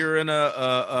in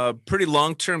a pretty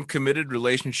long-term committed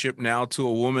relationship now to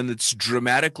a woman that's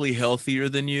dramatically healthier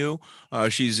than you.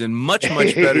 She's in much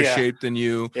better Yeah. shape than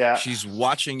you. Yeah. She's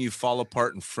watching you fall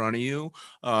apart in front of you.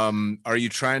 Are you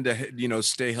trying to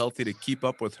stay healthy to keep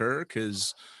up with her?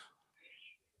 Because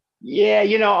Yeah,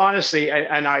 honestly,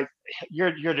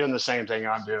 you're doing the same thing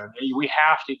I'm doing. We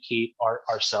have to keep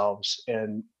ourselves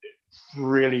in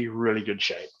really, really good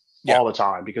shape Yeah. all the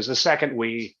time, because the second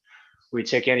we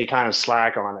take any kind of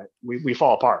slack on it, we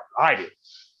fall apart. I do.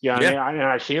 You know what I mean? And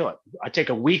I feel it. I take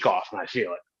a week off and I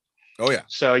feel it. oh yeah,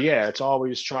 So yeah, it's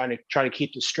always trying to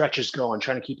keep the stretches going,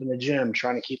 trying to keep in the gym,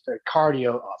 trying to keep the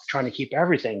cardio up, trying to keep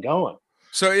everything going.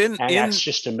 so And that's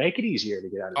just to make it easier to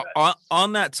get out of bed.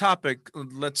 on that topic,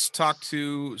 let's talk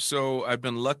to. So I've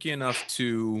been lucky enough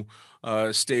to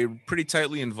stay pretty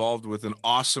tightly involved with an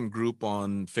awesome group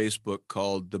on Facebook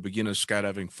called the Beginner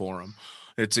Skydiving Forum.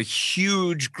 It's a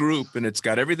huge group, and it's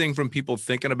got everything from people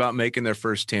thinking about making their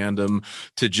first tandem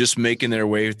to just making their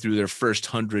way through their first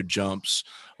 100 jumps,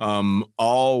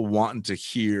 all wanting to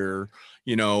hear,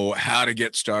 how to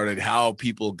get started, how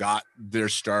people got their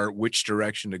start, which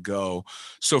direction to go.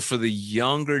 So for the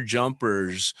younger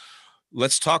jumpers,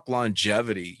 let's talk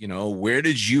longevity. Where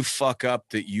did you fuck up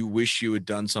that you wish you had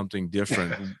done something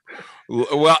different?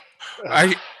 Well,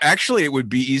 it would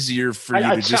be easier for you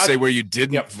to just say where you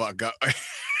didn't Yep. fuck up.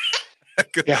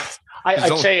 Yeah.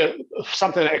 I'd say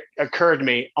something that occurred to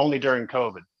me only during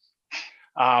COVID.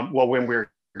 When we were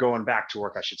going back to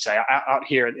work, I should say. Out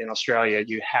here in Australia,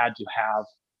 you had to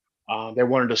have, they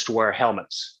wanted us to wear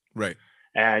helmets. Right.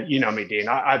 And you know me, Dean,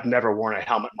 I've never worn a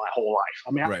helmet my whole life.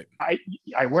 I mean, Right.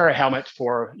 I wear a helmet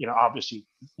for, obviously,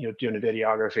 doing a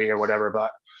videography or whatever,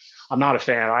 but I'm not a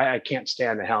fan. I can't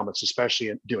stand the helmets,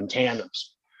 especially doing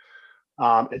tandems.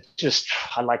 It just,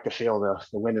 I like to feel the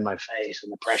wind in my face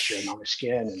and the pressure on my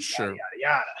skin and Sure. yada,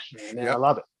 yada, yada. And Yep. I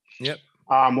love it. Yep.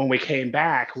 When we came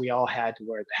back, we all had to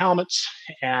wear the helmets,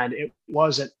 and it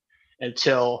wasn't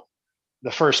until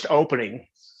the first opening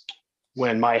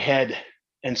when my head,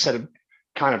 instead of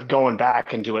kind of going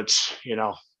back into its,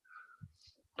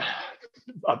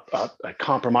 a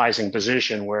compromising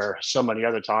position where so many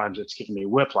other times it's giving me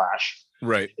whiplash.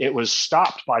 Right. It was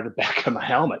stopped by the back of my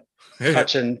helmet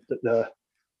touching the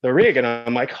rig, and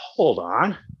I'm like, hold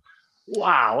on,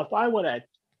 wow! If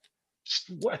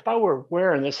I were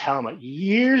wearing this helmet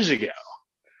years ago,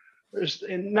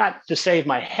 not to save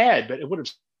my head, but it would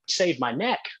have saved my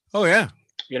neck. Oh yeah.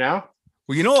 Well,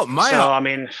 you know what?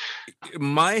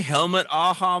 My helmet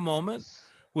aha moment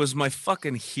was my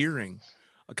fucking hearing,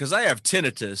 because I have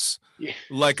tinnitus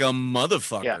like a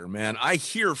motherfucker, man. I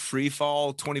hear free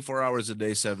fall 24 hours a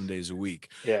day, 7 days a week.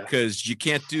 Yeah. Because you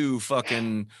can't do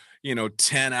fucking,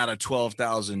 10 out of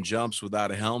 12,000 jumps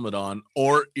without a helmet on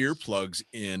or earplugs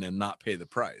in and not pay the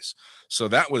price. So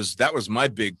that was my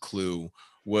big clue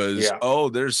was,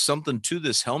 there's something to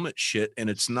this helmet shit, and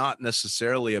it's not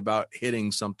necessarily about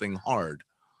hitting something hard.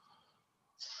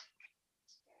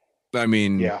 I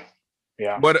mean, yeah.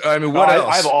 What else?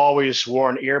 I've always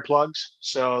worn earplugs.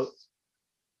 So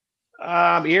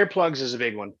earplugs is a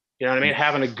big one. You know what I mean?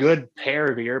 Having a good pair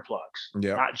of earplugs,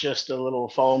 not just the little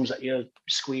foams that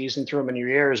squeeze and throw them in your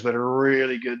ears, but a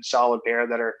really good solid pair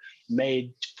that are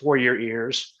made for your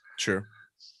ears. Sure.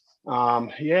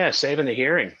 Saving the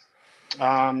hearing.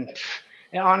 And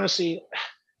honestly,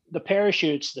 the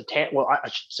parachutes, I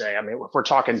should say, I mean, if we're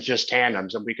talking just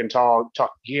tandems, and we can talk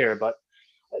gear, but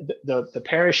the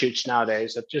parachutes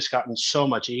nowadays have just gotten so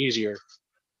much easier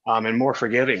and more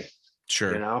forgiving.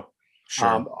 Sure.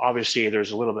 Sure. Obviously,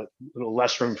 there's a little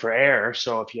less room for air.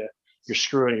 So if you're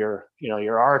screwing your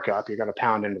arc up, you're going to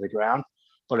pound into the ground.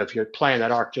 But if you're playing that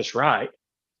arc just right,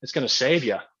 it's going to save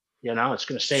you. It's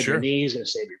going to save your knees, going to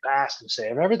save your back, it's going to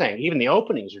save everything. Even the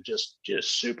openings are just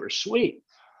super sweet.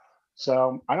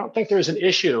 So I don't think there's an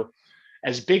issue,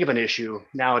 as big of an issue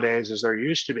nowadays as there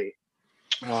used to be.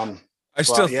 I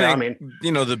still think,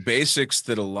 the basics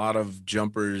that a lot of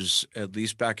jumpers, at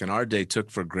least back in our day,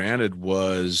 took for granted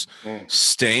was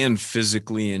staying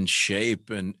physically in shape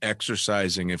and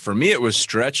exercising. And for me, it was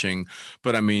stretching.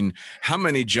 But I mean, how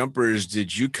many jumpers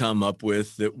did you come up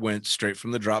with that went straight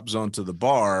from the drop zone to the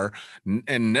bar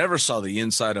and never saw the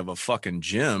inside of a fucking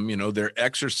gym? Their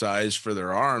exercise for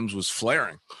their arms was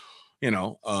flaring.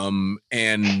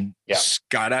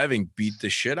 Skydiving beat the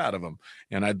shit out of them.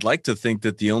 And I'd like to think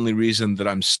that the only reason that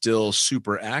I'm still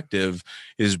super active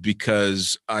is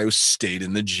because I stayed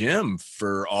in the gym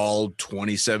for all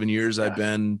 27 years I've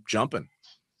been jumping.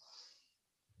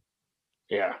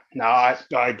 Yeah. No,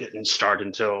 I didn't start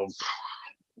until,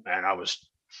 that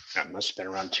must have been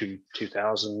around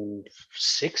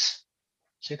 2006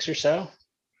 or so.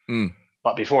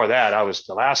 But before that, I was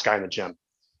the last guy in the gym.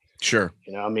 Sure.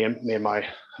 Me and my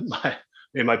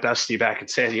bestie back in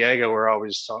San Diego were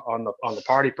always on the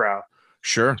party prowl.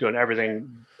 Sure. Doing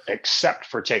everything except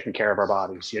for taking care of our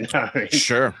bodies. You know what I mean?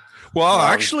 Sure. Well,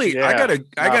 actually, I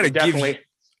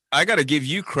gotta give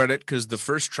you credit, because the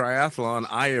first triathlon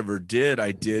I ever did,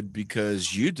 I did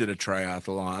because you did a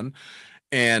triathlon,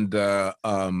 and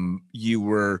you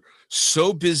were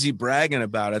so busy bragging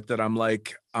about it that I'm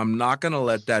like, I'm not going to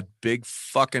let that big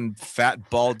fucking fat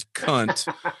bald cunt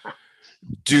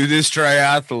do this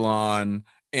triathlon,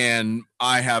 and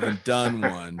I haven't done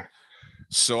one.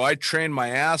 So I trained my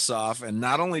ass off, and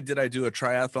not only did I do a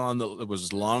triathlon that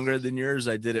was longer than yours,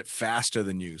 I did it faster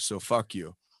than you. So fuck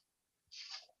you.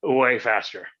 Way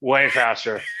faster,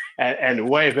 and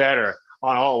way better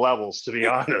on all levels, to be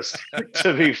honest.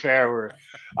 To be fair,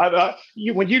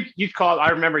 when you called, I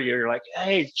remember you're like,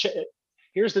 hey,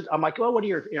 I'm like, well, what are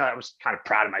your, I was kind of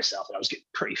proud of myself. I was getting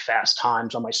pretty fast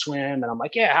times on my swim. And I'm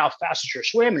like, yeah, how fast is your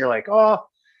swim? And you're like, oh,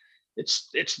 it's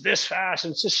this fast.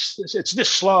 And it's this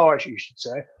slow, you should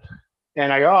say.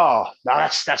 And I go, oh, no,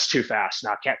 that's too fast.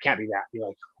 No, can't be that. You're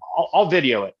like, I'll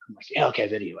video it. I'm like, yeah, okay,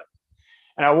 video it.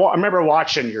 And I remember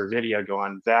watching your video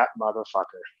going, that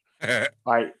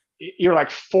motherfucker. You're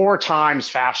like 4 times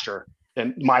faster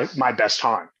than my best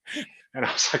time. And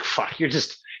I was like, fuck,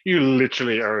 you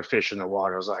literally are a fish in the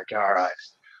water. I was like, all right,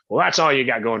 well, that's all you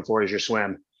got going for is your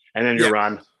swim. And then your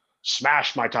run,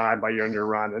 smash my time by your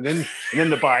run. And then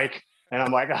the bike. And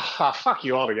I'm like, fuck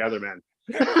you all together, man.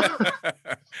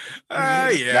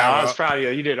 I was proud of you.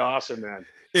 You did awesome, man.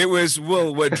 It was,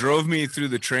 what drove me through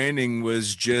the training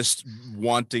was just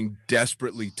wanting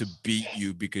desperately to beat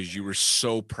you because you were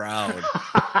so proud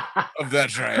of that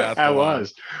triathlon. I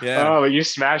was. Yeah. Oh, you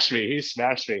smashed me. He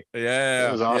smashed me. Yeah.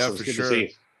 It was awesome. Yeah, It was for good sure. to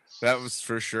see. That was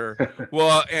for sure.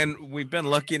 Well, and we've been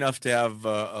lucky enough to have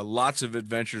lots of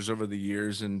adventures over the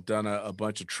years and done a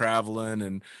bunch of traveling,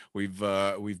 and we've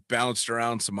bounced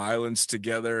around some islands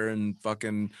together and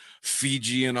fucking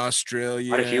Fiji and Australia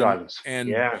Quite a few islands. and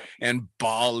Yeah. and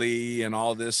Bali and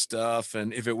all this stuff.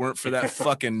 And if it weren't for that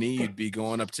fucking knee, you'd be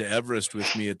going up to Everest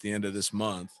with me at the end of this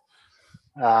month.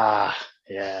 Yeah.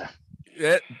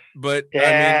 But Yeah,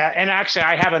 I mean, and actually,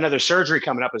 I have another surgery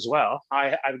coming up as well.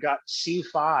 I've got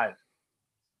C5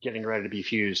 getting ready to be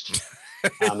fused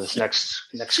this next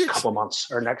couple months,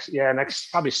 or next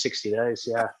probably 60 days.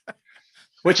 Yeah,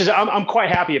 which is I'm quite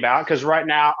happy about, because right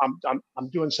now I'm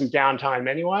doing some downtime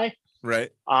anyway.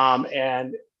 right.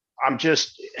 And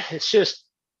it's just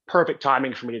perfect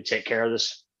timing for me to take care of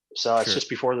this. So it's Sure. just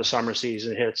before the summer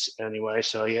season hits anyway.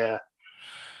 So yeah.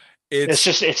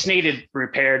 It's needed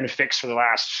repaired and fixed for the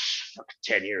last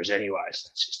 10 years anyway. So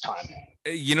it's just time.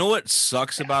 You know what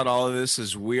sucks about all of this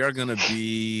is we are going to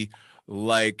be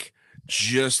like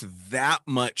just that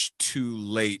much too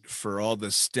late for all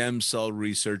the stem cell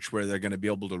research where they're going to be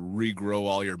able to regrow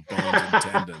all your bones and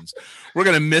tendons. We're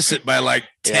going to miss it by like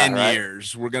 10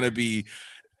 years. We're going to be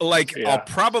like, I'll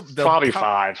probably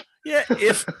 5. Yeah,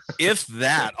 if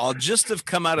that, I'll just have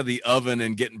come out of the oven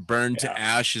and getting burned to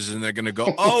ashes, and they're gonna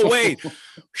go, oh wait,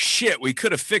 shit, we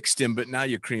could have fixed him, but now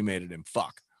you cremated him.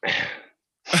 Fuck.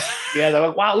 Yeah, they're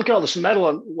like, wow, look at all this metal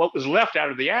and what was left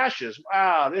out of the ashes.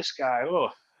 Wow, this guy,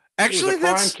 actually, he's a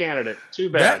prime candidate.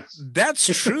 Too bad. That's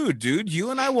true, dude.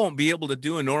 You and I won't be able to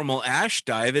do a normal ash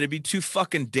dive. It'd be too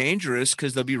fucking dangerous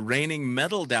because they'll be raining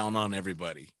metal down on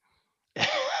everybody.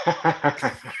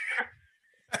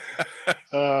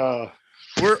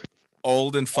 We're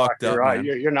old and fucked up. Right.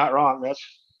 Man. You're not wrong,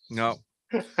 Rich. No.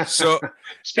 So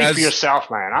speak for yourself,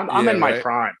 man. I'm in my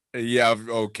prime. Yeah.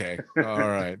 Okay. All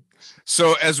right.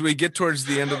 So as we get towards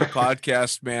the end of the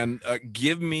podcast, man,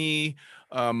 give me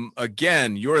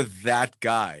again, you're that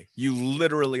guy. You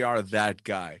literally are that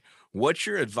guy. What's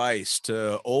your advice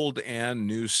to old and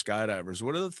new skydivers?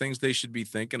 What are the things they should be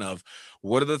thinking of?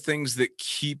 What are the things that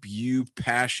keep you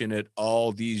passionate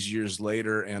all these years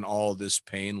later and all this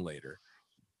pain later?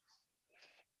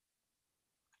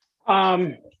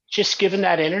 Just giving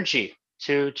that energy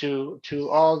to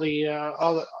all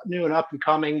the new and up and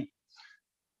coming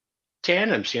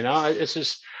tandems. You know, it's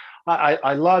just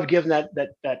I love giving that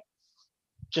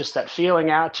just that feeling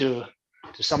out to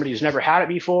somebody who's never had it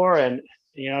before. And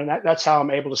you know, that's how I'm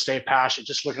able to stay passionate,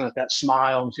 just looking at that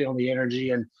smile and feeling the energy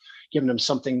and giving them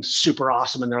something super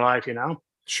awesome in their life, you know?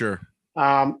 Sure.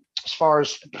 As far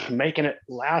as making it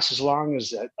last as long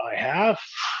as I have,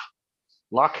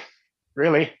 luck,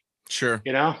 really. Sure.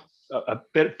 You know, a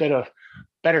bit of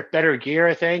better gear,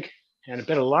 I think, and a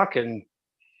bit of luck. And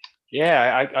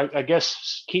yeah, I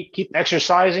guess keep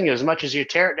exercising. As much as you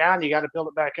tear it down, you got to build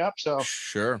it back up. So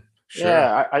sure.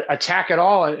 Yeah, I attack it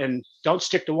all and don't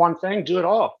stick to one thing. Do it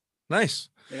all. Nice.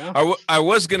 Yeah. I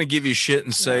was going to give you shit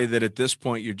and say that at this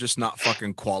point, you're just not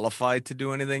fucking qualified to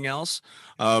do anything else.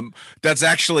 That's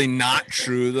actually not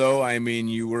true, though. I mean,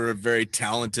 you were a very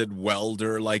talented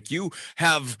welder. Like, you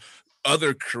have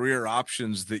other career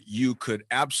options that you could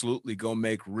absolutely go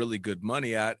make really good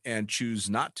money at and choose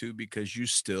not to because you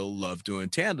still love doing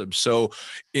tandems. So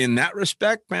in that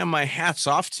respect, man, my hat's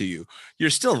off to you. You're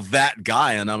still that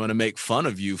guy, and I'm going to make fun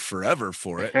of you forever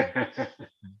for it.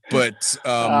 But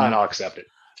and I'll accept it.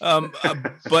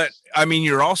 But I mean,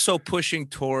 you're also pushing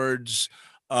towards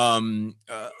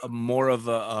more of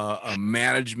a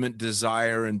management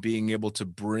desire and being able to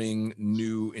bring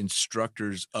new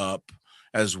instructors up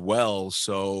as well.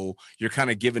 So you're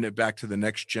kind of giving it back to the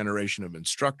next generation of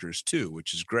instructors too,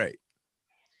 which is great.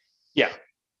 Yeah.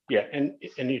 And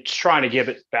you're trying to give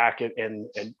it back and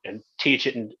teach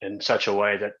it in such a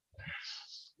way that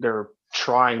they're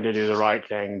trying to do the right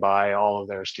thing by all of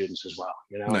their students as well.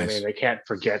 You know, nice. I mean, they can't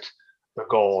forget the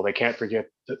goal. They can't forget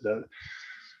the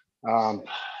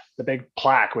big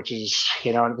plaque, which is,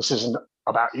 you know, this isn't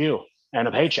about you and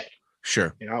a paycheck.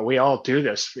 Sure. You know, we all do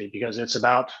this because it's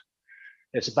about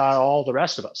all the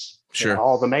rest of us. Sure. You know,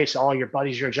 all the mates, all your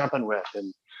buddies you're jumping with,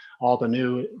 and all the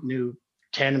new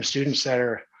tandem students that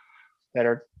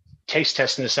are taste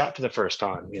testing this out for the first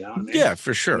time, you know? I mean? Yeah,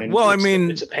 for sure.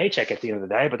 It's a paycheck at the end of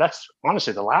the day, but that's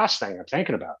honestly the last thing I'm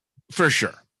thinking about. For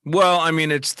sure. Well, I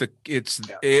mean,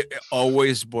 it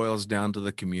always boils down to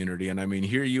the community. And I mean,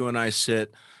 here you and I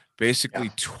sit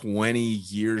basically 20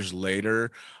 years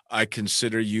later. I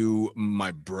consider you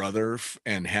my brother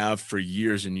and have for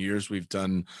years and years. We've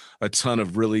done a ton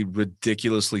of really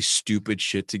ridiculously stupid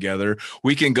shit together.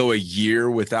 We can go a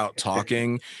year without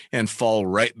talking and fall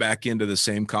right back into the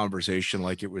same conversation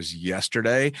like it was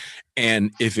yesterday.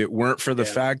 And if it weren't for the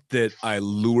fact that I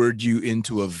lured you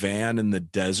into a van in the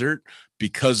desert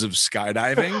because of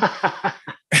skydiving,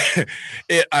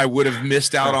 I would have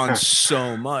missed out on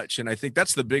so much. And I think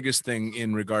that's the biggest thing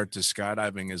in regard to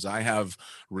skydiving is I have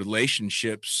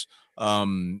relationships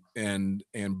and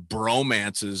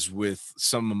bromances with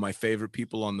some of my favorite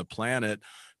people on the planet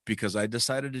because I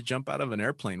decided to jump out of an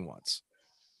airplane once.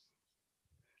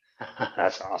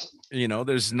 That's awesome. You know,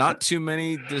 there's not too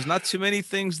many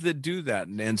things that do that,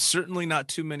 and certainly not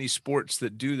too many sports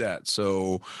that do that.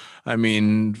 So, I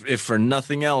mean, if for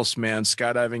nothing else, man,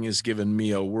 skydiving has given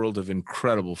me a world of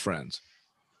incredible friends.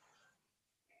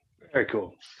 Very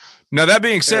cool. Now, that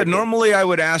being said, normally I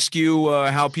would ask you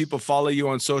how people follow you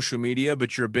on social media,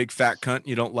 but you're a big fat cunt.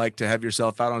 You don't like to have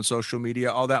yourself out on social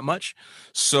media all that much.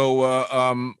 So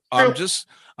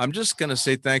I'm just going to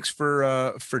say thanks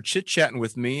for chit-chatting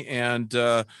with me and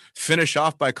finish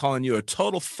off by calling you a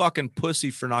total fucking pussy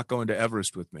for not going to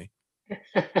Everest with me.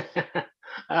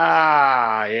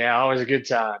 Yeah, always a good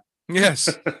time. Yes.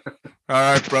 All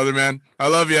right, brother, man. I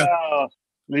love you.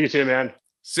 You too, man.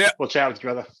 See ya. We'll chat with you,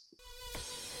 brother.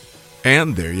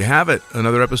 And there you have it.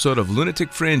 Another episode of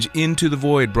Lunatic Fringe Into the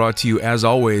Void, brought to you as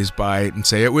always by, and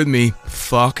say it with me,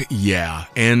 fuck yeah,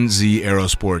 NZ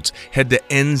Aerosports. Head to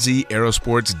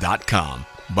nzaerosports.com.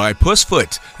 By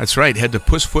Pussfoot. That's right. Head to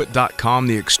pussfoot.com,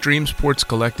 the extreme sports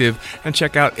collective, and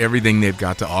check out everything they've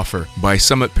got to offer. By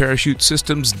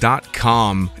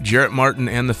summitparachutesystems.com. Jarrett Martin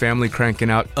and the family cranking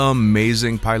out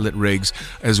amazing pilot rigs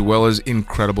as well as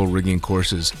incredible rigging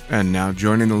courses. And now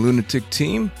joining the Lunatic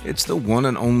team, it's the one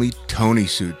and only Tony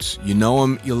Suits. You know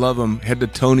him, you love him. Head to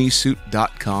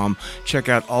tonysuit.com. Check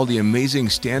out all the amazing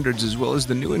standards as well as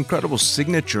the new incredible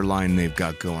signature line they've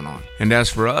got going on. And as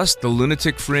for us, the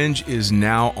Lunatic Fringe is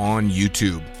now on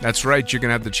YouTube. That's right, you're going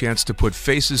to have the chance to put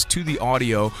faces to the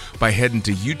audio by heading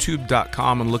to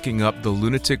youtube.com and looking up the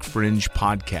Lunatic Fringe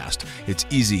podcast. It's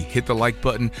easy. Hit the like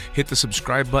button, hit the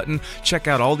subscribe button, check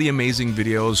out all the amazing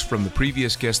videos from the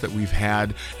previous guests that we've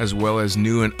had, as well as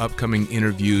new and upcoming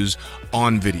interviews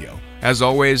on video. As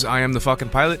always, I am the fucking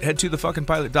pilot. Head to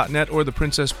thefuckingpilot.net or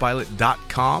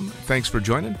theprincesspilot.com. Thanks for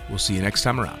joining. We'll see you next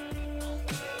time around.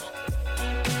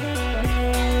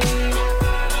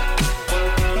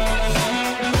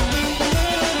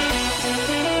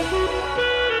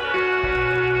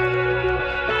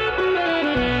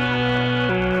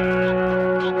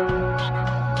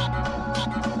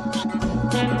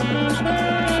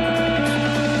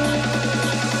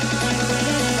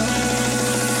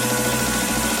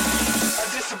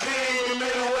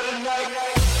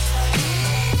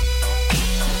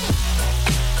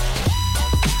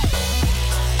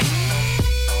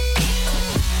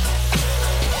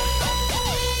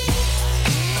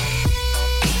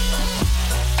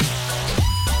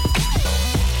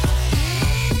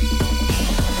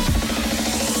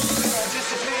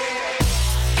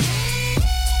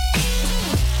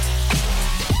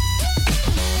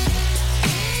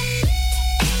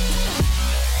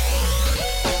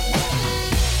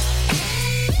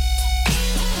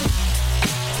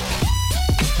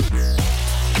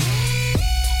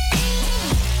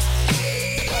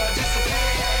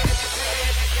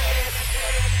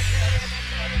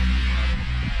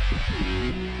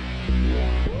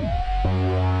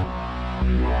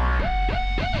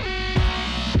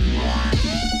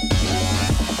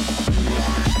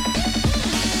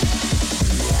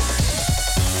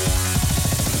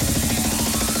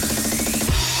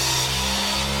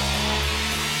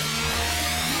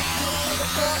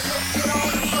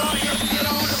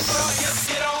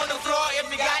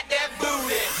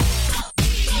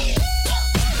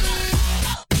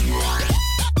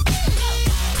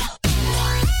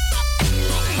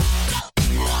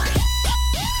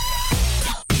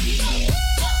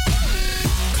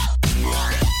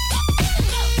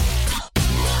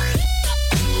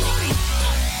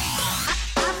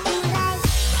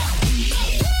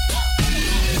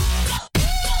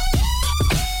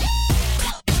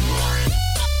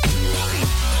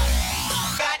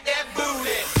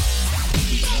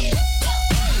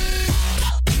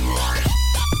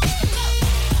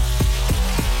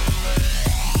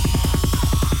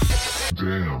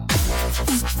 Damn.